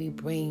energy we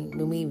bring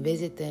when we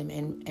visit them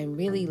and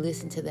really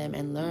listen to them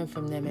and learn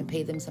from them and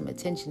pay them some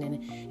attention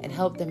and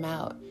help them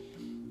out.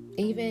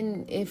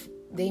 Even if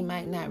they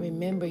might not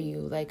remember you,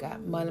 like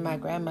one of my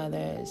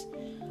grandmothers,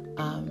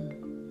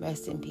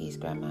 rest in peace,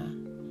 Grandma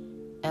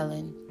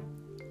Ellen.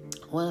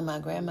 One of my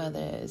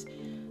grandmothers,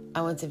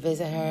 I went to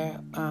visit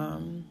her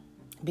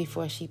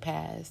before she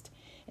passed.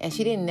 And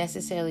she didn't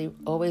necessarily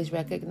always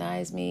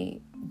recognize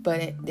me,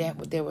 but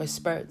there were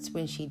spurts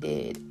when she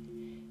did.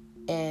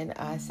 And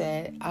I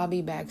said, "I'll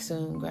be back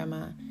soon,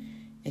 Grandma."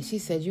 And she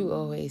said, "You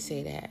always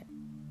say that."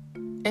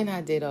 And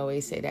I did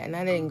always say that. And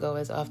I didn't go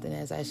as often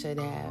as I should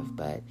have.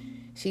 But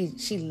she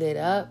lit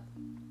up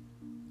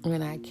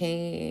when I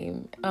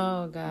came.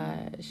 Oh,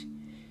 gosh.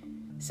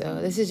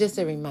 So this is just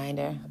a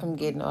reminder. I'm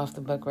getting off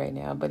the book right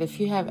now. But if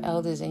you have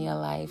elders in your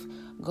life,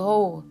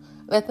 go.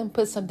 Let them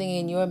put something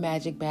in your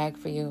magic bag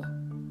for you.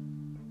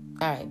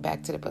 All right,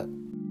 back to the book.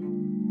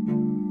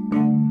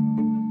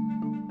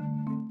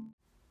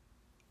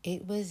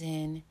 It was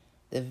in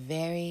the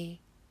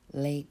very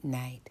late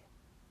night,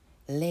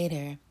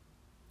 later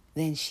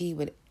than she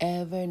would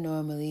ever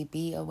normally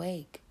be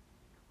awake,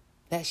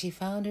 that she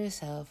found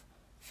herself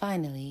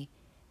finally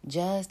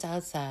just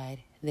outside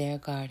their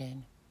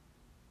garden.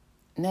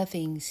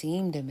 Nothing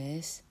seemed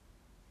amiss.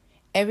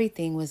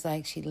 Everything was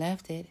like she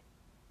left it.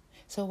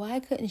 So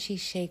why couldn't she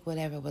shake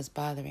whatever was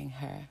bothering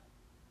her?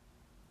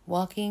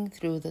 Walking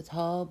through the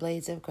tall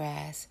blades of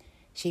grass,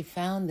 she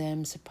found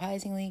them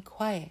surprisingly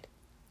quiet.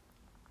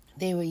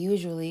 They were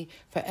usually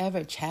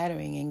forever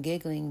chattering and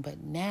giggling,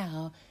 but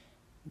now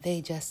they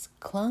just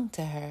clung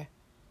to her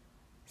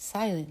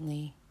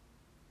silently,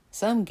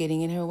 some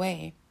getting in her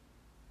way.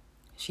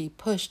 She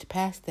pushed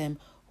past them,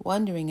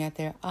 wondering at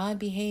their odd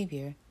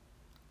behavior,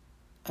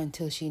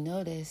 until she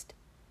noticed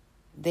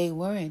they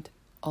weren't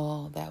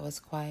all that was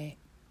quiet.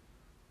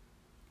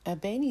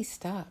 Abeni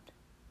stopped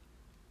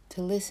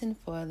to listen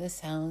for the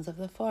sounds of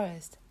the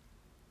forest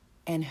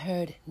and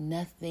heard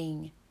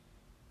nothing.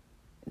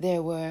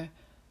 There were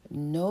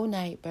no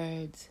night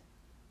birds,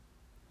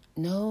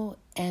 no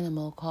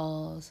animal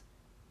calls,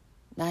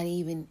 not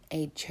even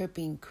a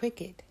chirping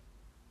cricket.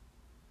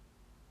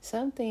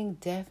 Something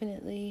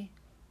definitely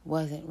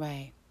wasn't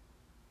right.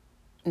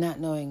 Not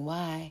knowing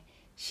why,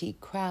 she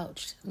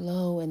crouched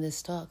low in the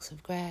stalks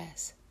of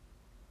grass.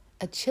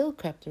 A chill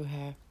crept through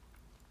her,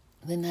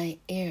 the night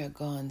air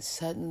gone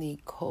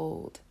suddenly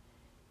cold,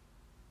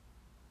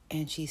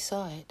 and she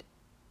saw it.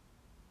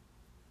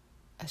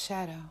 A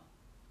shadow.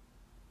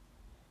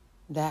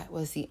 That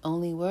was the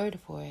only word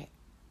for it.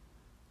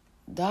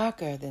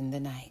 Darker than the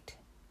night.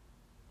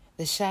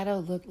 The shadow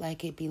looked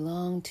like it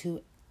belonged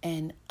to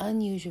an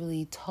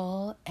unusually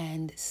tall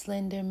and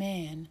slender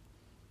man.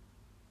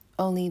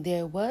 Only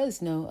there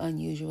was no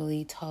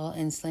unusually tall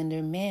and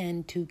slender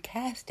man to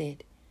cast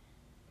it.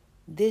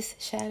 This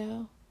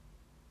shadow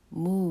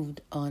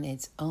moved on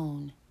its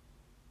own,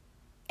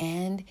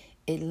 and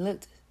it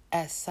looked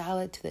as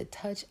solid to the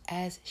touch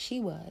as she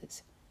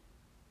was.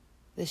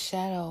 The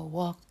shadow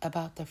walked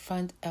about the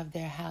front of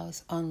their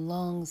house on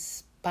long,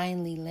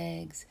 spindly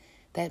legs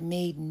that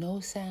made no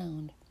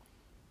sound,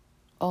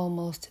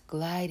 almost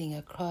gliding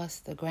across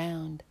the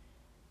ground.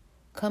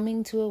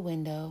 Coming to a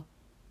window,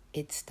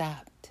 it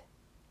stopped,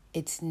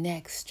 its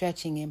neck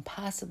stretching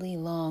impossibly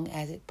long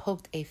as it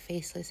poked a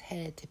faceless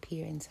head to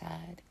peer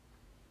inside.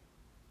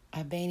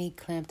 Albany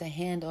clamped a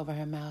hand over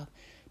her mouth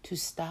to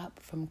stop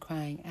from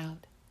crying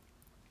out.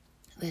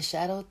 The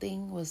shadow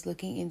thing was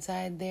looking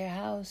inside their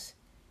house.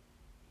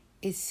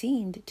 It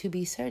seemed to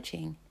be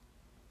searching.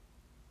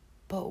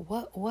 But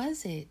what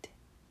was it?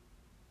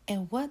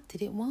 And what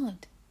did it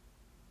want?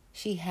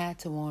 She had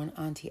to warn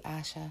Auntie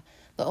Asha.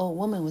 The old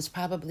woman was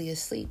probably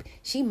asleep.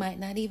 She might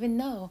not even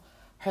know.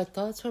 Her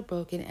thoughts were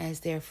broken as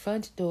their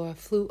front door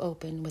flew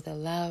open with a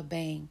loud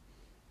bang.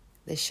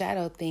 The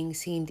shadow thing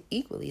seemed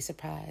equally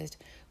surprised,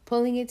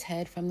 pulling its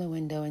head from the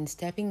window and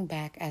stepping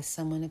back as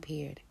someone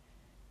appeared.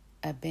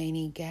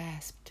 Albany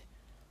gasped.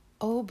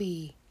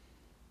 "Obi!"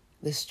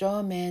 The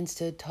straw man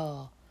stood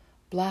tall,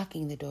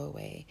 blocking the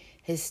doorway,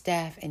 his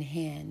staff in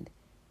hand.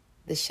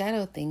 The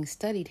shadow thing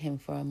studied him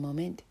for a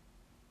moment,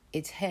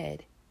 its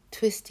head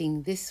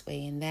twisting this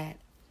way and that.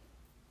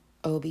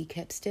 Obi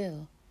kept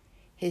still,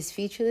 his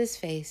featureless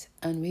face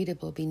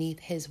unreadable beneath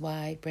his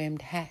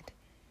wide-brimmed hat.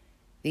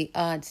 The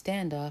odd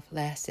standoff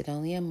lasted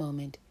only a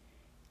moment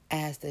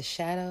as the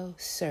shadow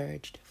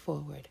surged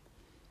forward.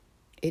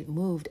 It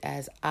moved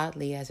as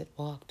oddly as it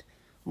walked,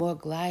 more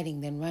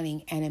gliding than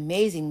running, and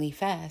amazingly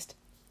fast.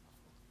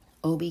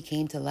 Obi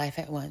came to life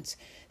at once,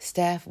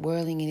 staff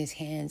whirling in his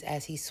hands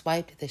as he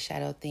swiped the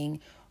shadow thing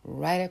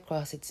right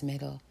across its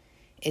middle.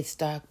 Its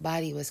dark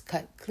body was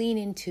cut clean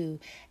in two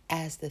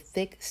as the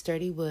thick,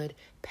 sturdy wood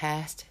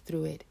passed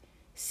through it,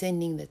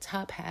 sending the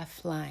top half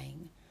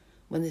flying.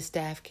 When the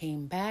staff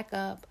came back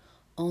up,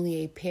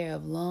 only a pair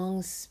of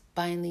long,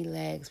 spindly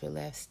legs were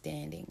left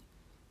standing.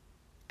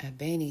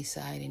 Albany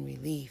sighed in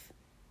relief,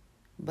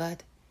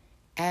 but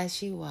as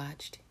she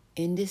watched,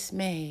 in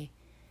dismay,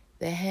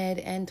 the head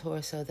and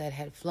torso that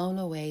had flown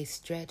away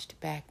stretched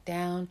back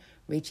down,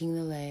 reaching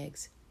the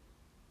legs.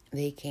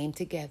 They came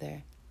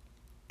together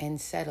and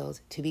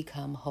settled to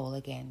become whole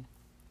again.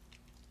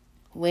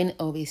 When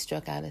Obi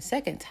struck out a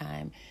second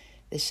time,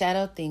 the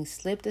shadow thing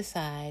slipped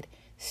aside,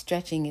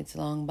 stretching its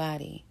long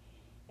body.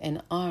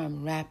 An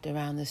arm wrapped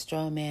around the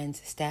straw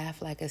man's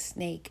staff like a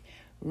snake,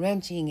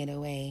 wrenching it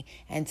away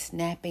and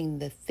snapping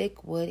the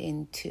thick wood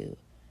in two.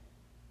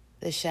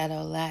 The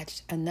shadow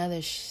latched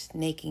another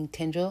snaking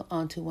tendril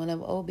onto one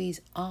of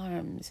Obi's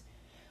arms,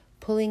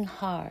 pulling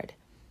hard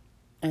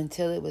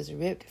until it was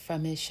ripped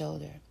from his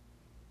shoulder.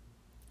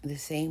 The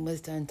same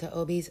was done to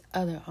Obi's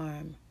other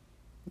arm,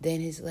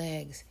 then his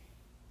legs,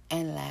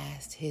 and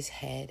last his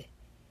head.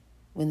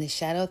 When the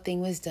shadow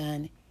thing was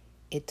done,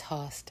 it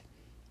tossed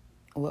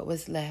what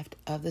was left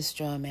of the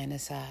straw man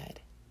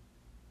aside.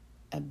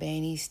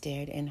 Albany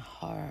stared in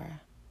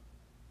horror,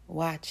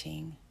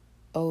 watching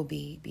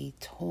Obi be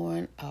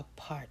torn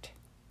apart.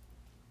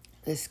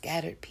 The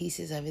scattered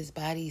pieces of his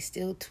body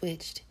still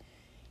twitched,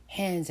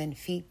 hands and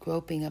feet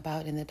groping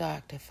about in the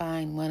dark to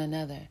find one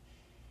another.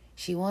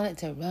 She wanted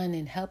to run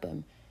and help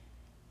him,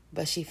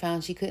 but she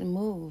found she couldn't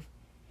move.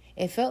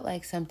 It felt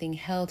like something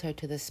held her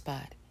to the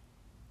spot.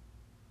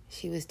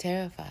 She was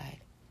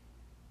terrified.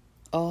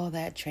 All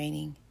that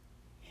training,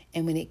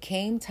 and when it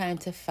came time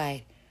to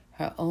fight,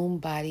 her own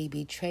body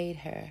betrayed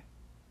her.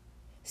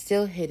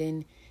 Still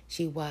hidden,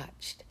 she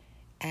watched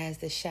as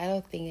the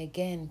shadow thing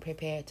again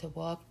prepared to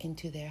walk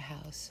into their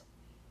house.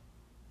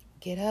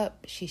 "Get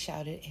up," she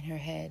shouted in her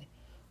head.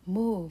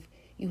 "Move,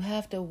 you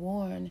have to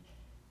warn."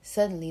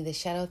 Suddenly, the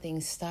shadow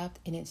thing stopped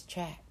in its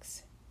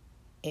tracks.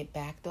 It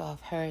backed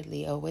off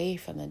hurriedly away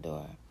from the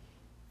door.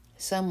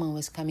 Someone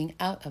was coming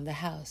out of the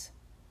house.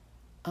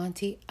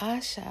 Auntie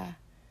Asha.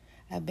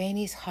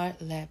 Albany's heart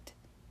leapt.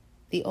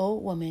 The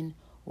old woman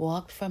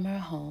walked from her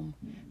home,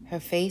 her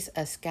face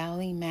a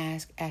scowling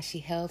mask as she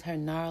held her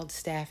gnarled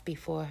staff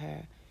before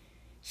her.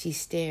 She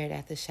stared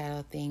at the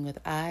shadow thing with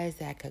eyes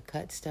that could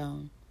cut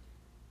stone.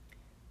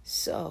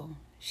 "So,"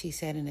 she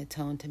said in a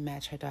tone to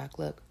match her dark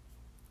look,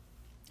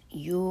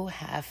 "you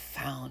have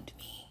found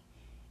me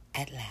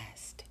at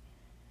last."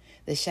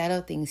 The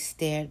shadow thing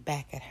stared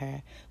back at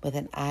her with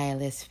an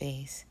eyeless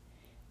face.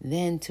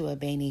 Then, to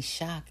Albany's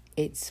shock,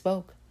 it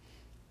spoke.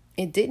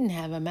 It didn't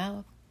have a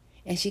mouth,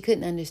 and she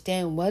couldn't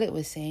understand what it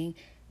was saying,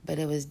 but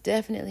it was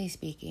definitely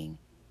speaking.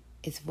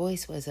 Its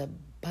voice was a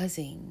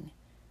buzzing,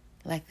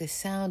 like the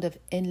sound of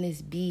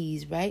endless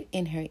bees right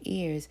in her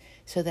ears,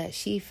 so that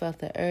she felt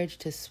the urge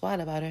to swat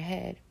about her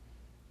head.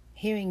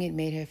 Hearing it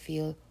made her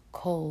feel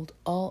cold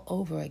all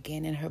over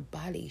again, and her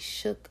body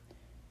shook.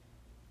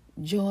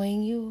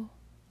 "Join you?"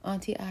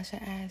 Auntie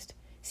Asha asked,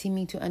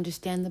 seeming to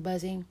understand the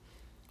buzzing.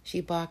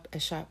 She barked a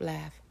sharp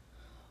laugh.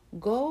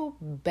 Go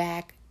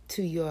back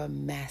to your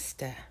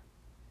master.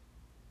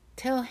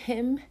 Tell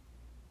him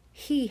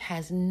he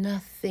has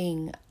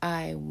nothing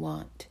I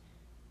want.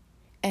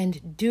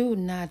 And do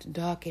not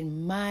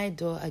darken my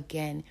door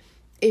again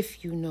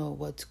if you know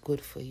what's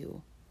good for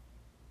you.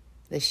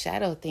 The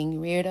shadow thing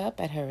reared up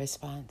at her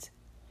response,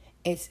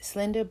 its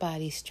slender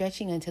body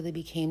stretching until it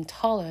became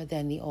taller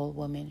than the old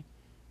woman.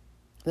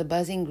 The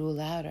buzzing grew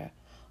louder,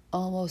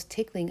 almost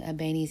tickling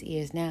Abeni's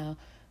ears now,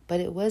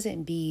 but it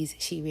wasn't bees,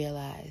 she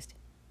realized.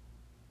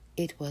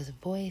 It was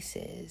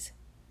voices.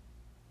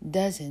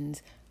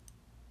 Dozens,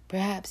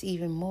 perhaps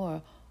even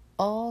more,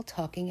 all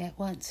talking at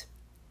once.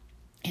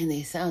 And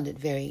they sounded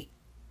very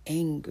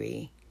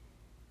angry.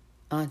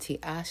 Auntie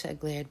Asha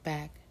glared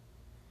back.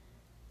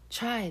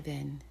 Try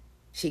then,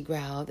 she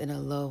growled in a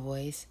low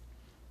voice,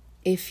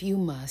 if you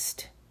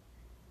must.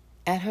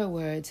 At her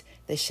words,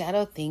 the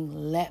shadow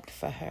thing leapt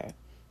for her.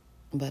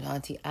 But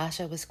Auntie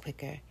Asha was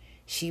quicker.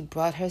 She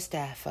brought her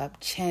staff up,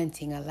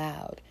 chanting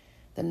aloud.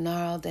 The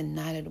gnarled and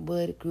knotted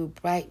wood grew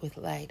bright with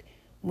light.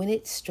 When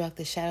it struck,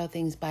 the shadow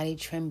thing's body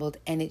trembled,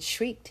 and it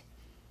shrieked.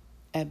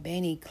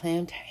 Abeni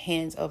clamped her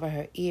hands over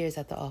her ears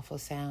at the awful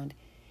sound.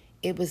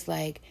 It was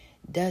like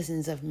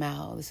dozens of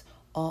mouths,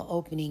 all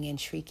opening and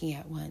shrieking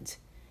at once.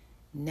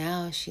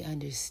 Now she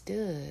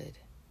understood.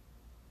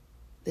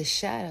 The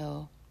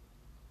shadow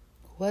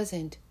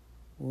wasn't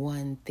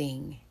one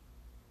thing.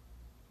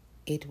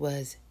 It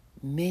was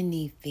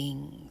many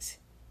things.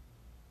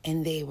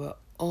 And they were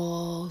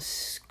all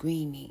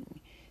screaming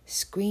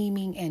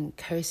and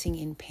cursing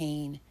in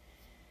pain.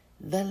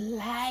 The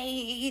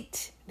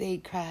light, they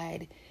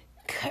cried.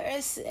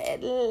 Cursed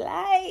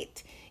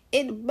light!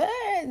 It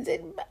burns!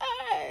 It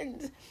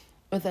burns!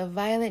 With a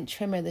violent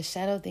tremor, the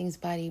shadow thing's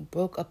body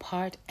broke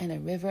apart and a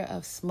river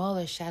of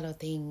smaller shadow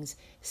things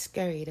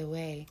scurried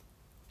away.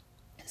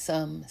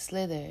 Some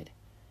slithered.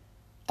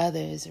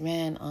 Others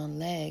ran on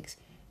legs.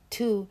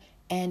 2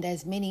 and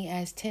as many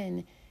as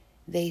 10,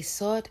 they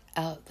sought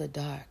out the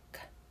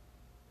dark,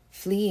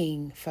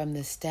 fleeing from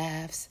the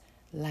staff's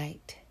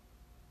light.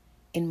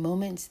 In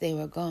moments they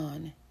were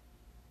gone,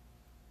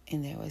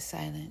 and there was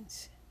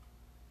silence.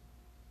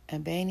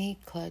 Abeni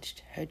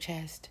clutched her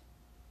chest,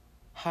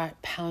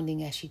 heart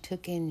pounding as she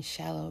took in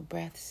shallow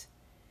breaths.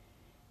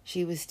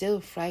 She was still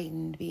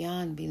frightened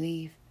beyond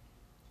belief,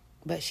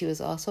 but she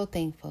was also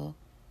thankful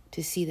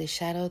to see the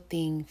shadow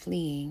thing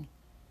fleeing.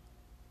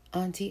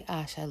 Auntie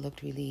Asha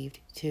looked relieved,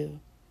 too.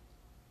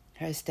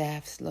 Her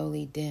staff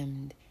slowly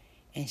dimmed,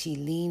 and she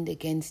leaned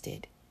against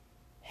it,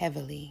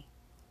 heavily,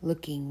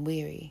 looking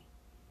weary.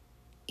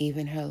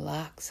 Even her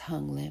locks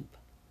hung limp.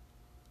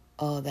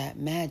 All that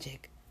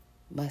magic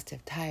must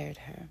have tired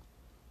her.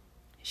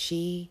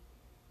 She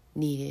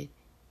needed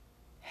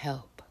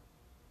help.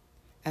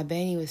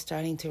 Abeni was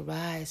starting to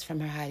rise from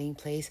her hiding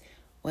place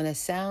when a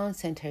sound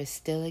sent her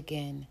still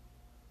again.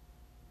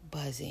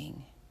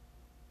 Buzzing.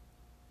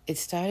 It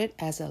started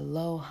as a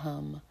low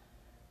hum,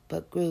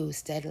 but grew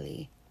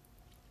steadily.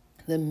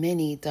 The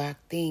many dark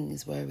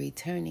things were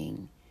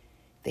returning.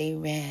 They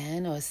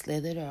ran or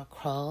slithered or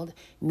crawled,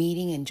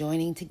 meeting and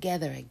joining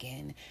together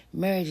again,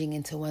 merging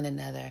into one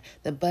another,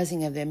 the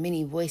buzzing of their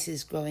many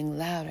voices growing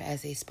louder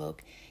as they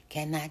spoke.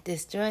 Cannot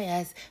destroy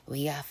us,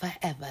 we are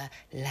forever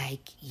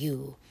like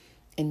you.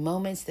 In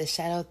moments, the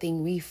shadow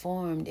thing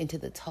reformed into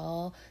the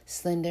tall,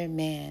 slender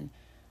man.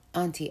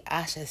 Auntie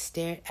Asha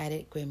stared at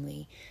it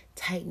grimly,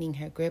 tightening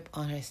her grip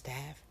on her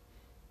staff.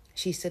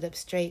 She stood up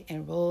straight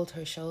and rolled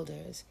her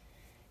shoulders.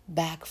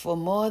 Back for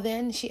more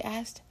then? She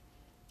asked.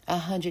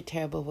 100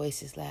 terrible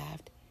voices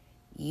laughed.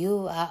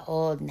 You are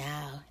old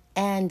now,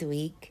 and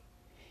weak.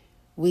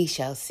 We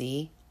shall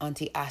see,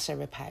 Auntie Asha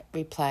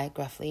replied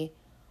gruffly.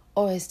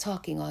 Or is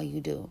talking all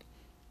you do?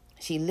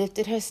 She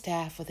lifted her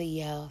staff with a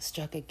yell,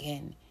 struck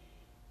again.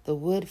 The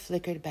wood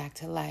flickered back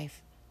to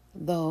life,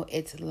 though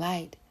its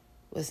light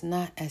was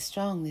not as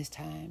strong this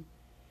time.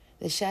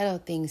 The shadow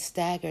thing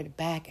staggered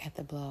back at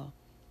the blow,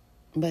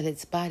 but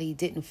its body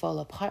didn't fall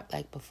apart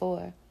like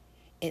before.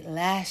 It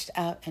lashed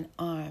out an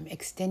arm,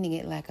 extending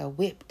it like a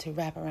whip to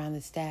wrap around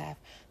the staff.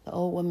 The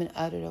old woman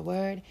uttered a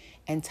word,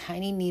 and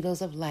tiny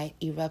needles of light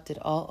erupted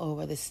all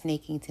over the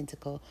snaking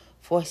tentacle,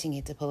 forcing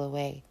it to pull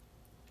away.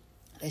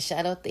 The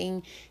shadow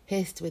thing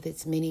hissed with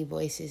its many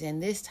voices,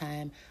 and this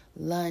time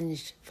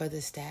lunged for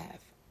the staff,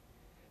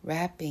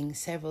 wrapping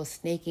several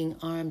snaking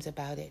arms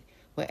about it.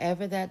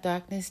 Wherever that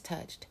darkness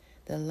touched,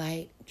 the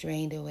light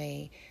drained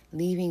away,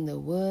 leaving the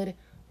wood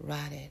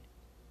rotted.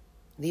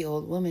 The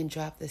old woman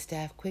dropped the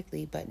staff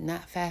quickly, but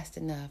not fast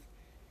enough.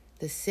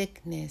 The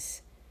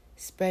sickness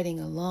spreading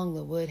along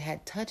the wood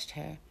had touched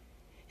her,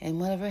 and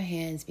one of her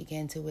hands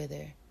began to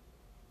wither.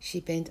 She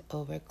bent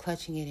over,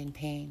 clutching it in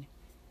pain.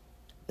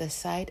 The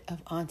sight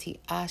of Auntie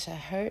Asha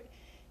hurt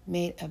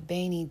made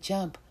Abeni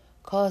jump,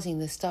 causing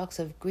the stalks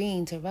of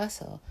green to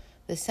rustle.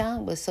 The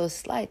sound was so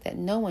slight that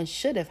no one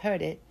should have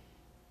heard it,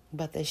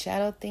 but the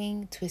shadow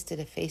thing twisted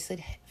a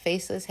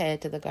faceless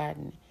head to the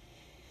garden.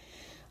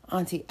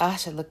 Auntie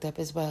Asha looked up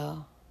as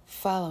well,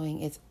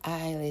 following its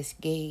eyeless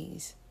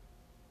gaze.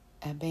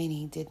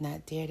 Albany did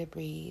not dare to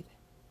breathe.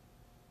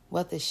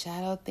 What the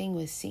shadow thing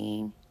was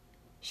seeing,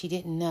 she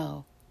didn't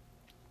know,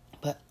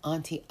 but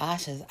Auntie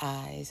Asha's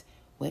eyes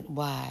went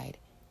wide,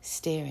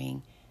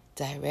 staring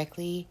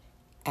directly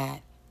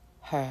at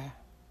her.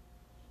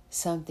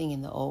 Something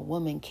in the old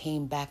woman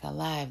came back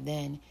alive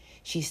then.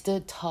 She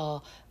stood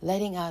tall,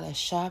 letting out a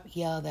sharp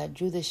yell that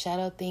drew the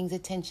shadow thing's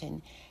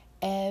attention.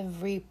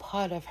 Every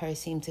part of her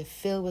seemed to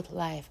fill with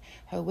life.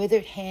 Her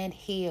withered hand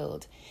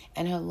healed,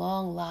 and her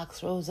long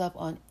locks rose up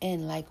on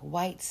end like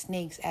white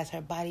snakes as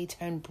her body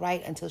turned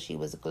bright until she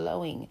was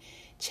glowing.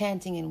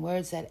 Chanting in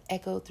words that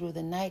echoed through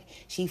the night,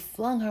 she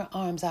flung her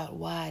arms out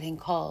wide and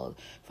called.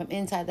 From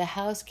inside the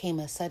house came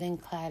a sudden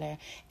clatter,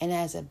 and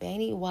as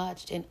Albany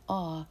watched in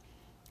awe,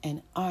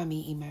 an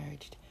army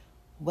emerged.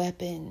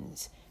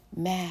 Weapons,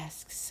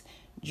 masks,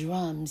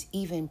 drums,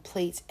 even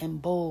plates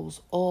and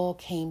bowls all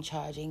came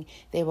charging.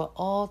 They were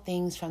all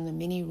things from the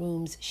many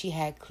rooms she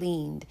had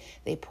cleaned.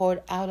 They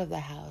poured out of the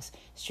house,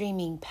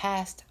 streaming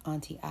past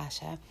Auntie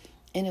Asha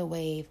in a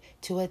wave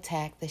to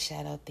attack the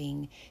shadow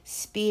thing.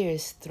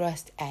 Spears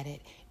thrust at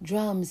it,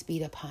 drums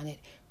beat upon it,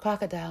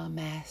 crocodile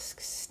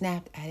masks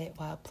snapped at it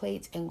while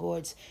plates and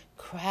gourds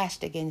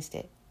crashed against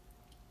it.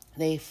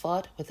 They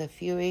fought with a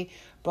fury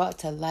brought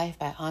to life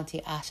by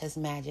Auntie Asha's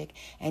magic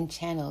and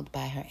channeled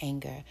by her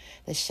anger.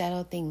 The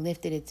shadow thing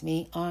lifted its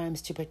many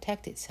arms to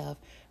protect itself,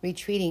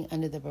 retreating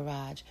under the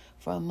barrage.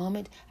 For a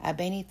moment,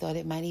 Albany thought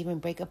it might even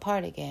break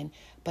apart again,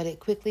 but it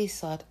quickly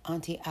sought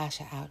Auntie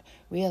Asha out,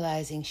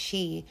 realizing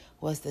she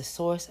was the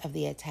source of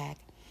the attack.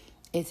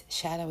 Its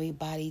shadowy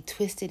body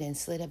twisted and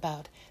slid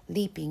about,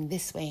 leaping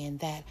this way and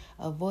that,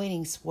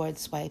 avoiding sword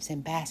swipes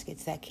and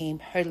baskets that came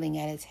hurtling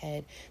at its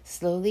head.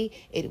 Slowly,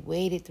 it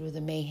waded through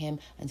the mayhem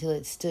until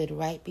it stood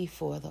right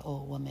before the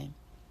old woman.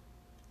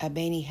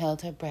 Albany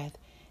held her breath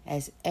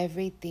as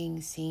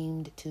everything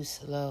seemed to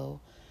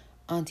slow.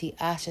 Auntie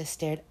Asha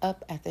stared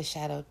up at the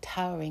shadow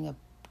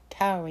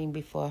towering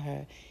before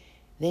her.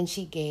 Then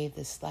she gave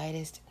the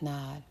slightest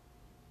nod.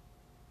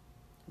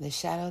 The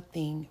shadow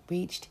thing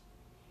reached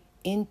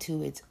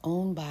into its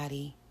own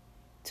body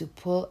to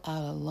pull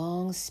out a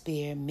long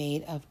spear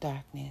made of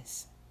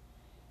darkness.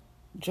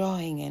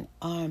 Drawing an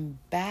arm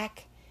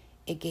back,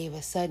 it gave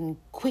a sudden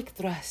quick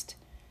thrust,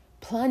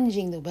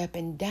 plunging the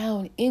weapon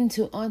down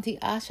into Auntie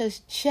Asha's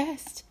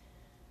chest.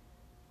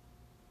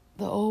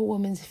 The old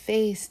woman's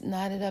face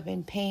knotted up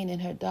in pain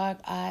and her dark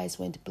eyes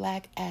went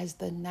black as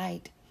the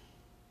night.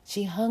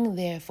 She hung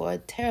there for a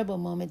terrible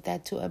moment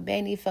that to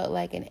Albany felt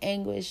like an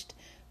anguished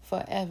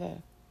forever.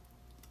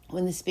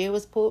 When the spear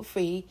was pulled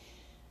free,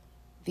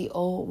 the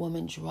old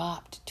woman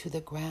dropped to the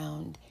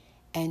ground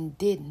and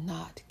did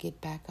not get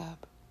back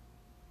up.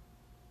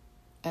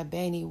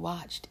 Albany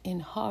watched in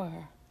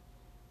horror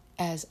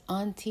as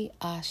Auntie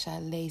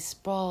Asha lay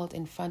sprawled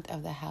in front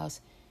of the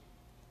house.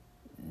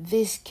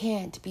 This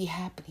can't be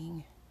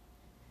happening.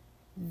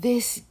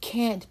 This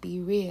can't be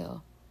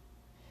real.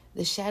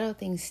 The shadow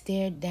thing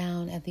stared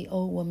down at the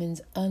old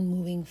woman's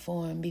unmoving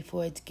form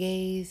before its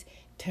gaze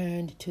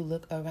turned to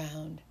look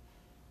around.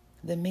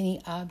 The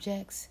many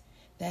objects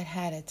that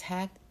had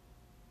attacked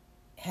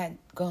had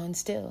gone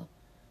still,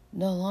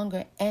 no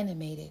longer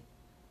animated.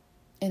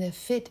 In a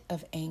fit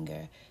of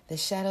anger, the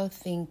shadow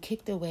thing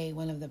kicked away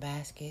one of the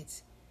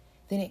baskets.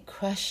 Then it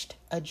crushed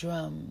a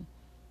drum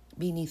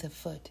beneath a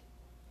foot.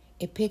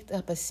 It picked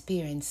up a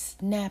spear and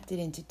snapped it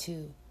into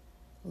two.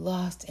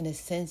 Lost in a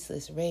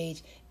senseless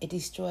rage, it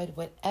destroyed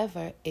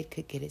whatever it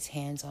could get its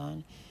hands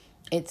on,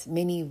 its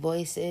many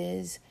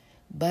voices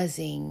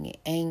buzzing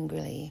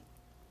angrily.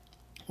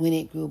 When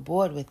it grew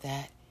bored with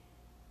that,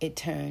 it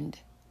turned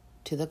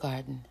to the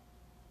garden.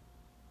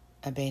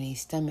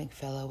 Albany's stomach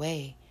fell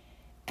away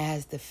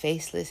as the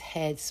faceless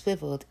head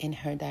swiveled in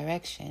her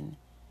direction.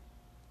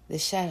 The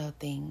shadow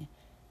thing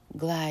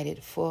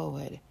glided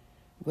forward,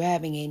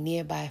 grabbing a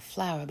nearby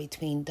flower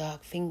between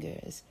dark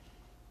fingers.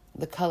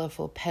 The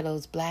colorful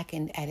petals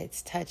blackened at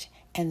its touch,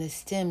 and the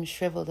stem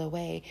shriveled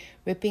away.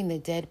 Ripping the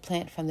dead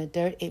plant from the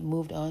dirt, it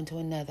moved on to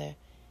another.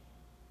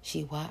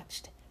 She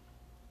watched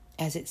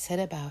as it set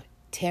about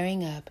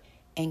tearing up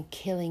and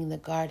killing the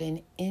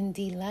garden in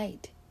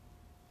delight,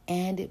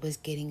 and it was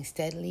getting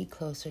steadily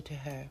closer to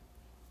her.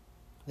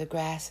 The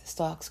grass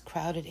stalks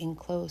crowded in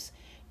close,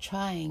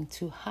 trying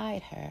to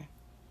hide her,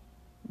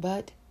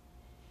 but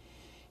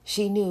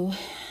she knew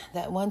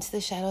that once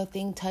the shadow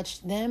thing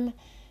touched them,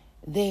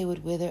 they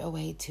would wither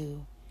away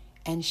too,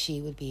 and she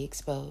would be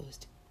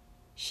exposed.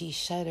 She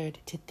shuddered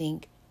to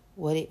think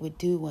what it would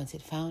do once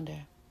it found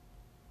her.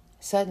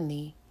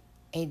 Suddenly,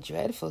 a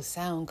dreadful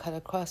sound cut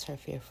across her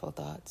fearful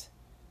thoughts.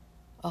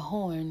 A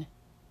horn,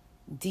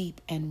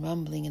 deep and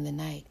rumbling in the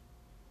night.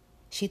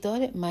 She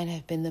thought it might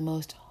have been the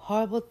most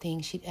horrible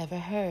thing she'd ever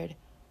heard.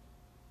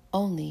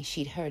 Only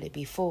she'd heard it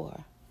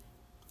before.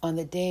 On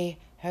the day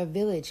her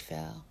village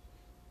fell,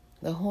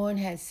 the horn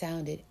had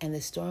sounded and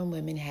the storm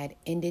women had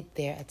ended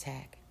their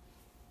attack.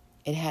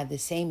 It had the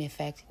same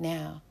effect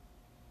now.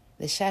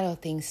 The shadow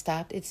thing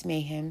stopped its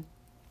mayhem,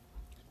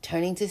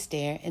 turning to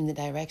stare in the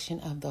direction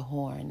of the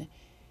horn.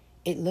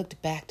 It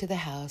looked back to the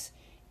house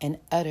and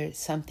uttered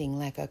something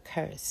like a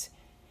curse.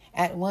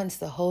 At once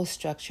the whole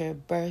structure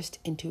burst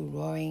into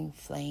roaring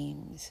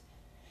flames.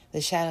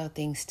 The shadow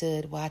thing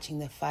stood watching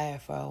the fire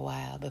for a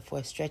while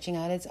before stretching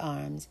out its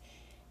arms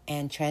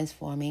and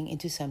transforming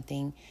into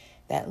something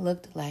that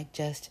looked like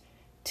just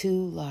two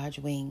large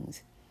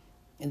wings.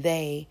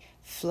 They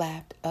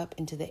flapped up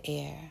into the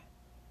air,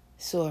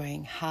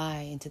 soaring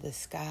high into the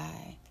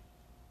sky,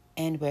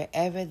 and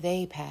wherever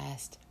they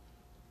passed,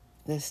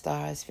 the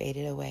stars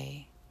faded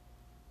away.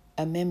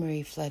 A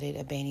memory flooded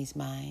Abeni's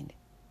mind,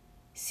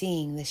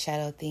 seeing the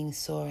shadow things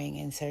soaring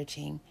and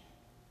searching,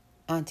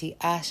 Auntie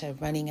Asha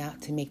running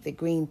out to make the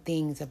green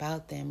things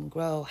about them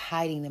grow,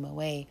 hiding them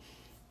away,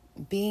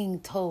 being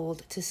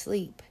told to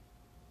sleep.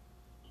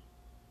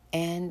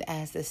 And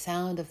as the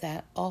sound of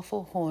that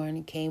awful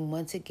horn came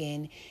once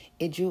again,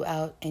 it drew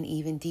out an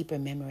even deeper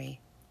memory.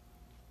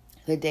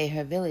 The day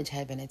her village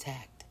had been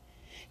attacked.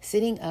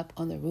 Sitting up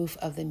on the roof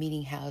of the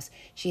meeting house,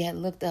 she had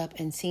looked up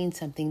and seen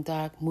something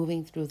dark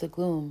moving through the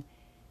gloom.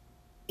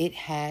 It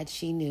had,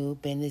 she knew,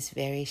 been this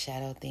very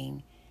shadow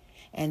thing,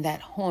 and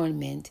that horn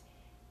meant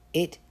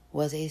it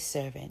was a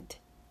servant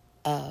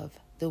of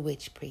the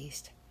witch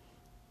priest.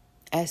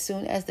 As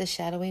soon as the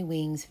shadowy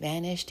wings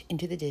vanished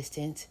into the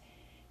distance,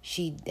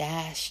 she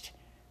dashed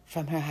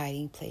from her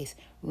hiding place,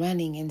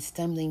 running and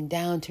stumbling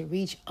down to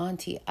reach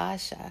Auntie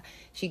Asha.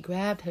 She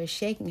grabbed her,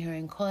 shaking her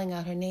and calling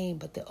out her name,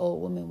 but the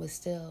old woman was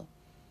still.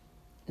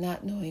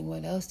 Not knowing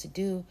what else to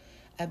do,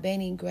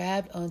 Abeni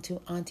grabbed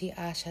onto Auntie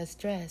Asha's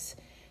dress,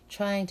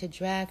 trying to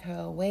drag her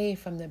away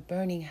from the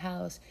burning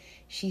house.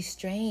 She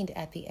strained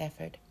at the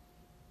effort.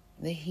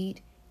 The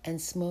heat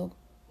and smoke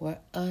were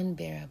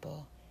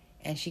unbearable,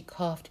 and she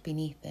coughed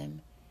beneath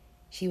them.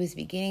 She was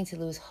beginning to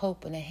lose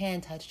hope when a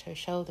hand touched her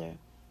shoulder.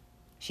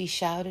 She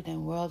shouted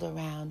and whirled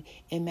around,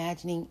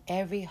 imagining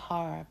every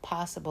horror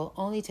possible,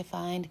 only to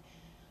find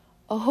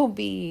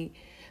Obi.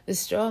 The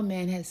straw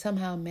man had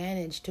somehow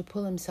managed to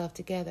pull himself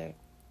together,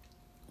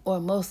 or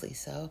mostly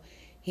so.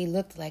 He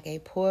looked like a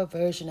poor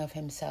version of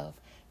himself,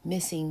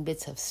 missing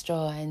bits of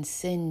straw and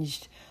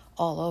singed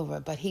all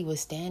over, but he was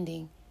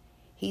standing.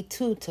 He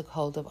too took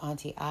hold of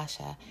Auntie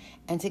Asha,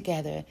 and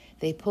together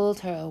they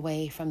pulled her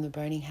away from the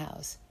burning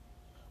house.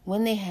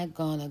 When they had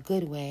gone a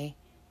good way,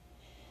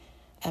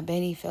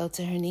 Abeni fell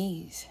to her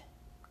knees,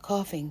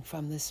 coughing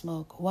from the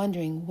smoke,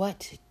 wondering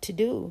what to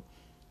do.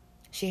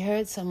 She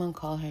heard someone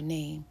call her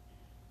name,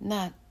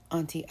 not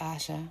Auntie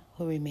Asha,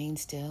 who remained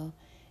still,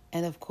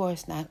 and of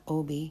course not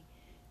Obi.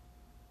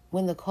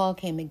 When the call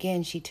came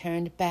again, she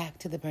turned back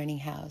to the burning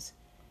house.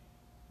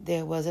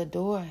 There was a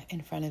door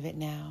in front of it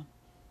now,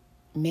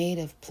 made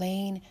of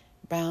plain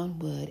brown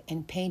wood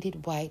and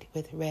painted white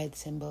with red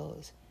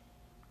symbols.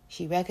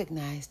 She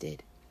recognized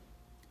it.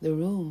 The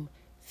room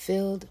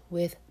filled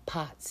with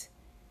pots,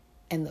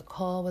 and the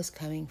call was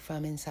coming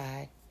from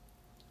inside.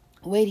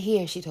 "Wait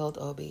here," she told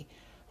Obi.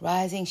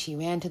 Rising, she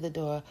ran to the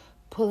door,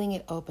 pulling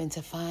it open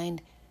to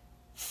find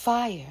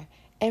fire.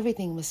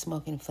 Everything was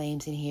smoke and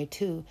flames in here,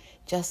 too,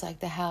 just like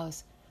the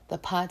house. The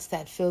pots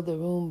that filled the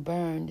room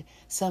burned,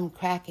 some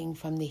cracking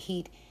from the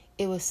heat.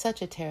 It was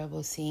such a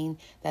terrible scene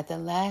that the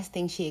last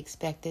thing she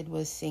expected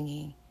was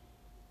singing.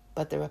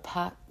 But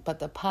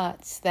the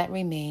pots that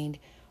remained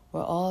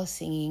were all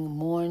singing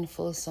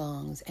mournful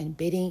songs and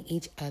bidding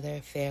each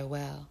other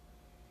farewell.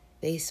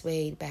 They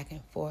swayed back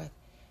and forth,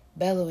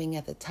 bellowing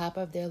at the top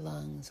of their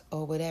lungs,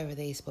 or whatever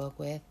they spoke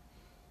with.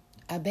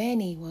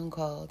 "Abeni," one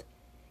called.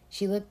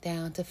 She looked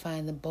down to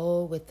find the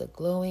bowl with the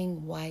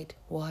glowing white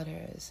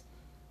waters,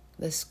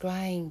 the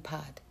scrying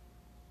pot,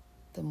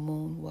 the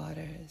moon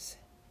waters.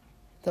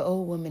 The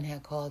old woman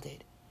had called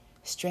it.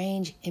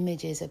 Strange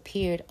images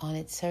appeared on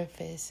its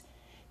surface,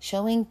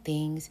 showing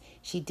things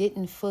she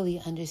didn't fully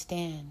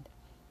understand.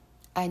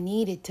 "I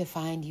needed to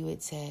find you,"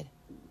 it said.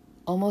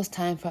 "Almost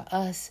time for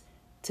us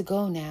to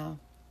go now."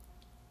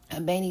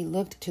 Abeni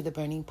looked to the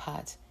burning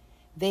pots.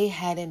 They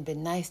hadn't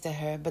been nice to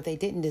her, but they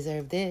didn't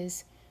deserve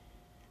this.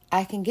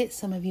 "I can get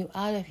some of you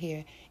out of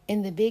here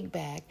in the big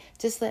bag.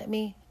 Just let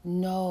me."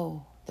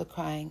 "No," the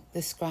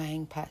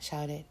scrying pot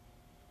shouted.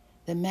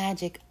 "The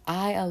magic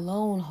I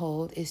alone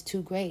hold is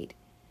too great.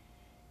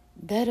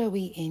 Better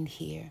we end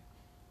here.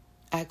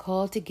 I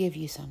called to give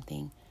you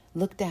something.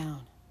 Look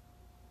down."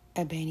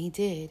 Abeni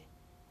did.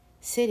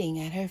 Sitting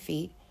at her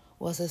feet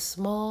was a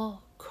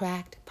small,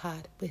 cracked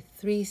pot with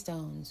 3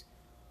 stones,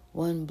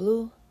 one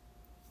blue,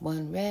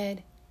 one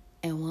red,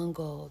 and one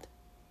gold.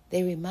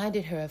 They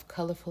reminded her of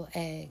colorful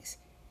eggs.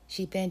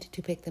 She bent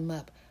to pick them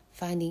up,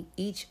 finding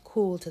each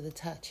cool to the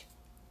touch.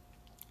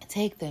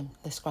 "Take them,"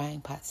 the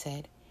scrying pot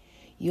said.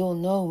 "You'll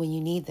know when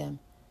you need them.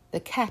 The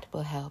cat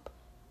will help.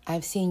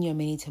 I've seen your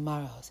many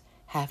tomorrows.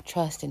 Have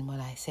trust in what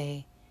I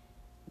say."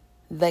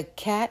 "The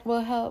cat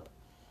will help?"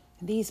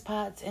 These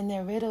pots and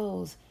their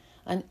riddles.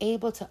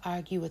 Unable to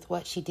argue with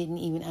what she didn't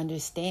even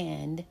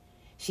understand,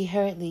 she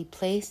hurriedly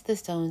placed the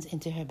stones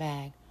into her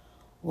bag.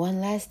 "One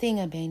last thing,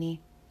 Abeni."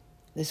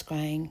 The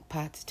scrying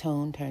pot's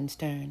tone turned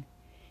stern.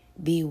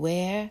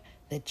 "Beware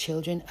the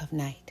children of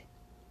night."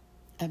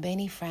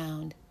 Abeni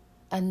frowned.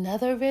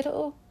 "Another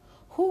riddle?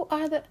 Who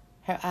are the..."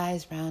 Her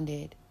eyes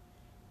rounded.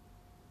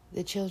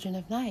 The children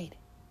of night.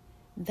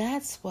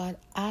 That's what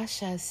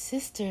Asha's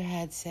sister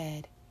had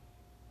said.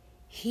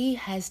 He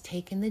has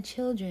taken the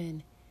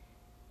children,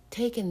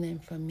 taken them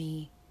from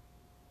me.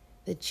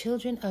 The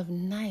children of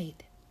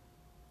night.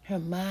 Her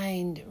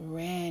mind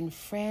ran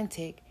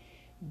frantic.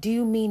 Do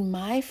you mean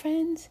my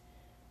friends?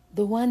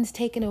 The ones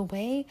taken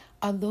away?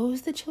 Are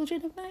those the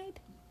children of night?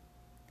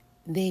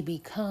 They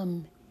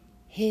become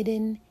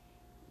hidden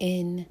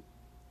in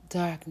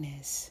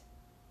darkness,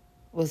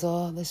 was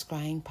all the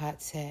scrying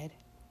pot said.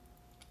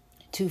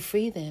 To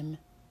free them,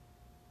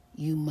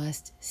 you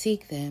must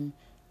seek them,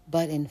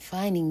 but in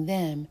finding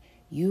them,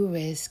 you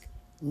risk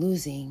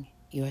losing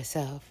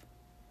yourself.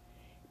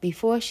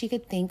 Before she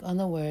could think on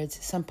the words,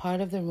 some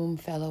part of the room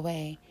fell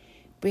away,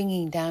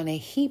 bringing down a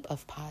heap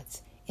of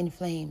pots in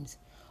flames.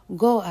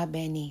 Go,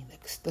 Abeni,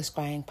 the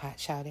scrying pot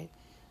shouted.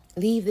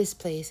 Leave this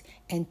place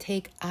and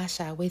take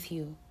Asha with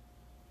you.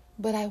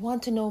 But I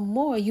want to know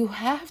more. You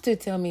have to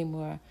tell me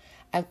more.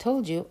 I've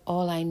told you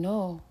all I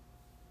know.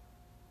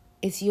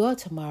 It's your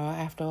tomorrow,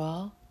 after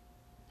all,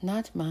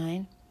 not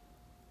mine.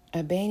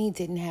 Abeni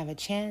didn't have a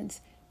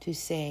chance to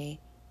say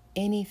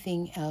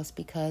anything else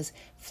because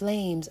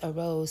flames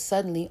arose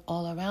suddenly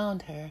all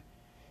around her.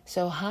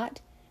 So hot,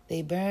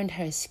 they burned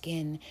her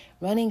skin.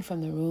 Running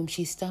from the room,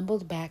 she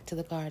stumbled back to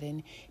the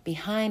garden.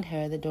 Behind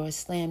her, the door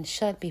slammed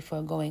shut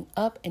before going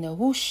up in a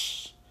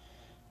whoosh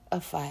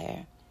of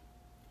fire.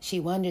 She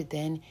wondered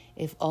then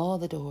if all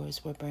the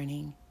doors were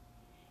burning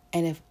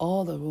and if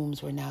all the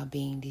rooms were now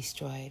being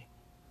destroyed.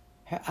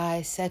 Her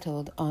eyes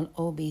settled on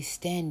Obi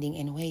standing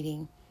and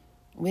waiting,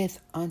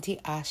 with Auntie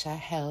Asha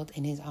held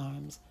in his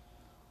arms.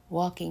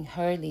 Walking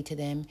hurriedly to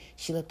them,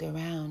 she looked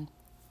around.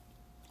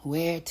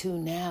 Where to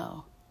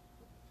now?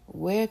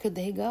 Where could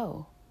they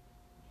go?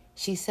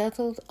 She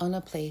settled on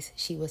a place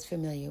she was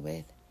familiar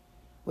with,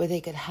 where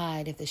they could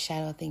hide if the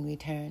shadow thing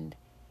returned.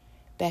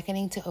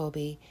 Beckoning to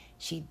Obi,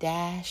 she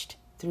dashed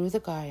through the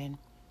garden,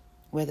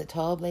 where the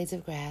tall blades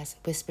of grass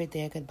whispered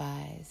their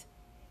goodbyes.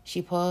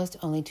 She paused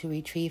only to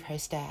retrieve her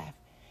staff,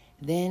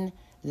 then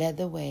led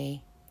the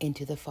way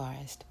into the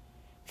forest.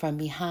 From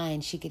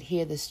behind, she could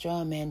hear the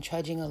straw man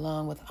trudging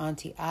along with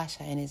Auntie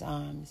Asha in his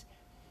arms.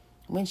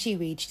 When she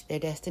reached their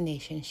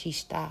destination, she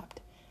stopped,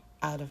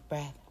 out of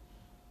breath.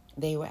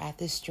 They were at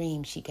the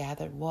stream she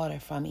gathered water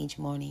from each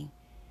morning.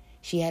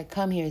 She had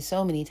come here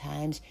so many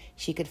times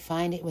she could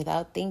find it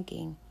without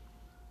thinking.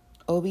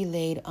 Obi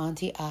laid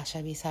Auntie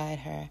Asha beside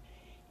her,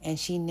 and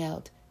she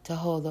knelt to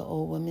hold the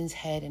old woman's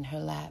head in her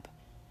lap,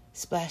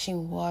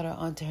 splashing water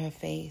onto her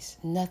face.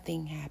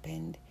 Nothing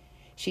happened.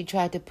 She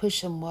tried to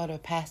push some water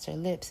past her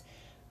lips,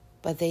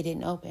 but they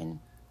didn't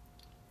open.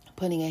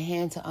 Putting a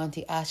hand to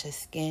Auntie Asha's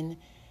skin,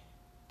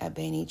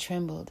 Abeni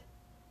trembled.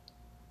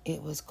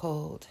 It was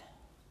cold.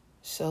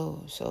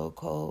 So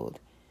cold.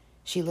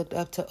 She looked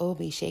up to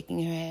Obi,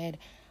 shaking her head.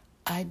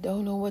 I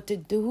don't know what to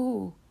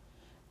do.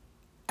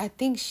 I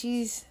think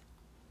she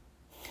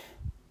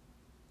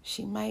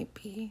might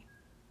be.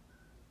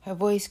 Her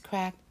voice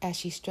cracked as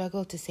she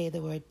struggled to say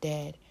the word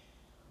dead.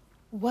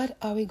 What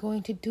are we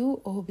going to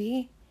do,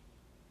 Obi?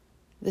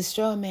 The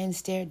straw man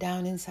stared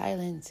down in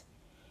silence.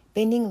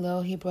 Bending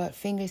low, he brought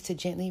fingers to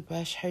gently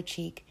brush her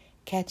cheek,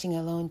 catching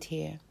a lone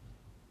tear.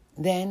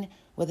 Then,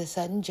 with a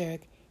sudden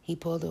jerk, he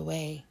pulled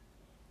away.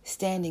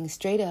 Standing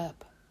straight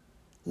up,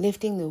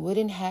 lifting the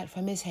wooden hat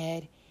from his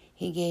head,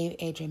 he gave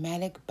a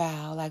dramatic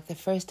bow like the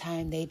first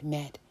time they'd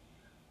met,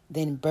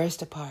 then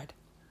burst apart.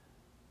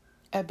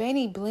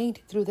 Abeni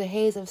blinked through the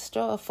haze of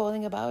straw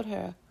falling about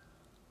her.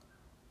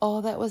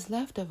 All that was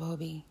left of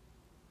Obi.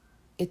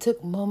 It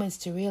took moments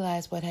to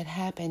realize what had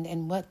happened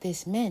and what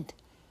this meant.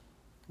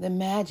 The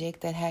magic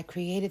that had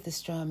created the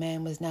straw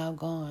man was now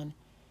gone,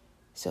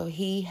 so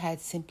he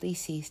had simply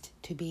ceased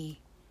to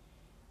be.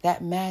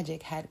 That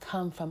magic had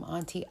come from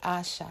Auntie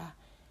Asha,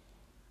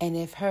 and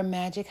if her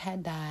magic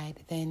had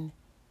died, then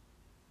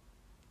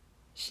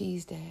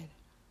she's dead,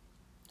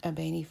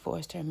 Abeni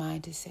forced her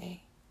mind to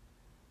say.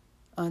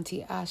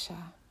 Auntie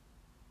Asha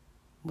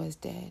was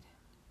dead.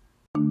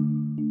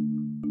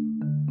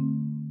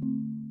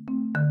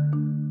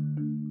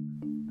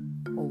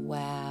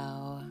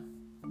 Wow.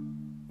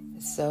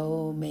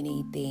 So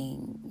many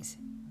things.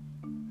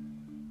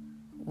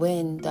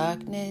 When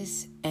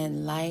darkness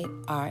and light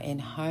are in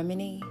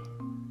harmony,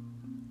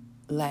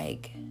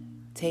 like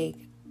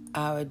take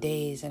our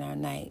days and our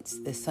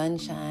nights. The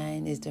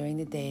sunshine is during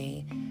the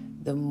day,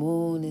 the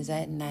moon is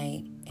at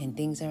night, and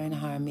things are in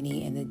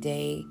harmony, and the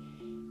day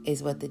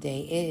is what the day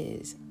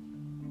is.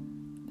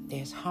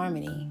 There's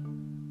harmony.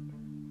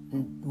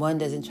 One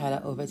doesn't try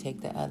to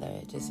overtake the other.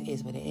 It just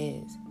is what it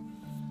is.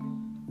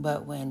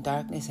 But when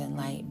darkness and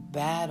light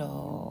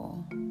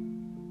battle,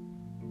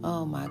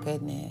 oh my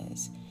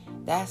goodness,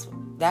 that's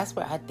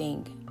where I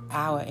think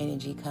our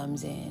energy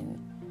comes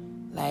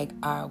in. Like,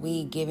 are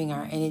we giving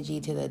our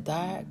energy to the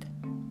dark?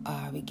 Or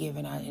are we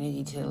giving our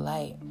energy to the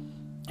light?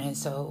 And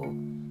so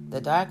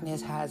the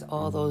darkness has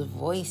all those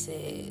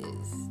voices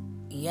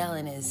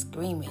yelling and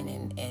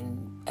screaming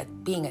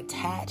and being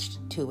attached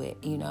to it,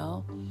 you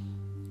know?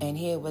 And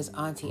here was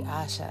Auntie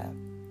Asha,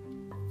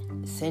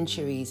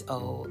 centuries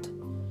old,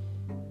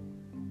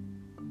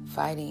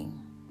 fighting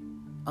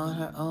on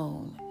her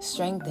own,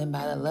 strengthened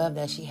by the love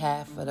that she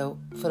had for the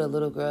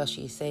little girl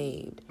she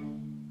saved,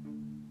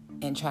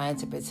 and trying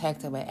to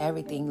protect her with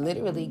everything.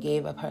 Literally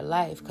gave up her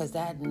life because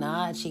that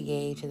nod she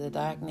gave to the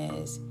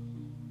darkness.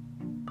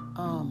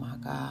 Oh my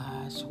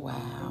gosh!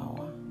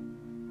 Wow.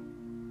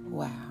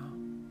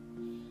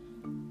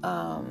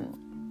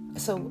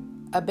 So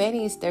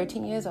Abeni is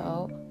 13 years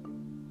old.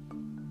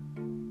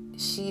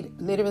 She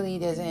literally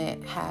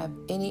doesn't have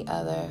any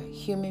other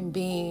human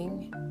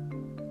being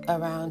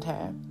around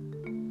her.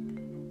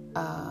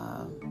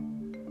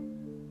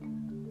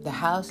 The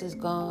house is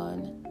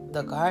gone.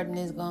 The garden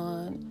is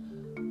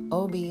gone.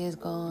 Obi is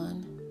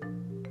gone.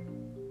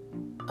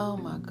 Oh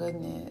my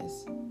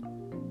goodness.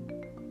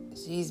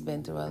 She's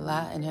been through a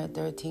lot in her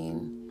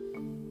 13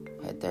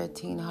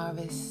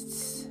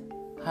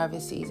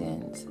 harvest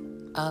seasons.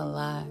 A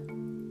lot.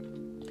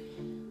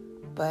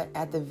 But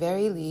at the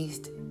very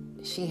least,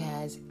 she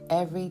has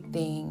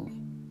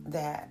everything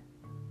that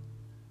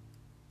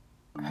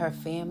her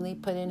family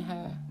put in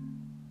her,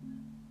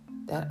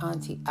 that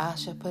Auntie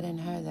Asha put in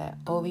her, that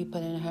Obi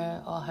put in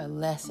her, all her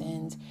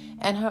lessons,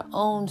 and her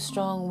own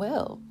strong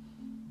will.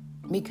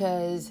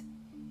 Because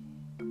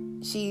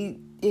she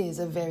is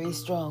a very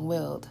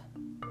strong-willed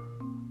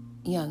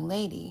young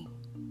lady.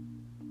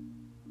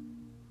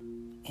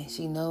 And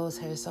she knows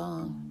her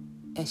song.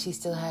 And she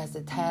still has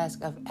the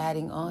task of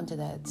adding on to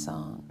that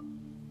song.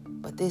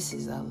 But this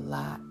is a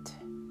lot.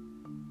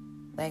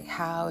 Like,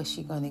 how is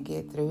she going to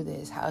get through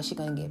this? How is she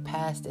going to get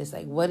past this?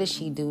 Like, what does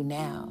she do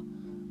now?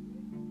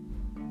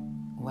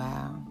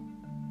 Wow.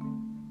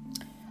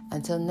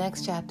 Until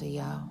next chapter,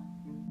 y'all.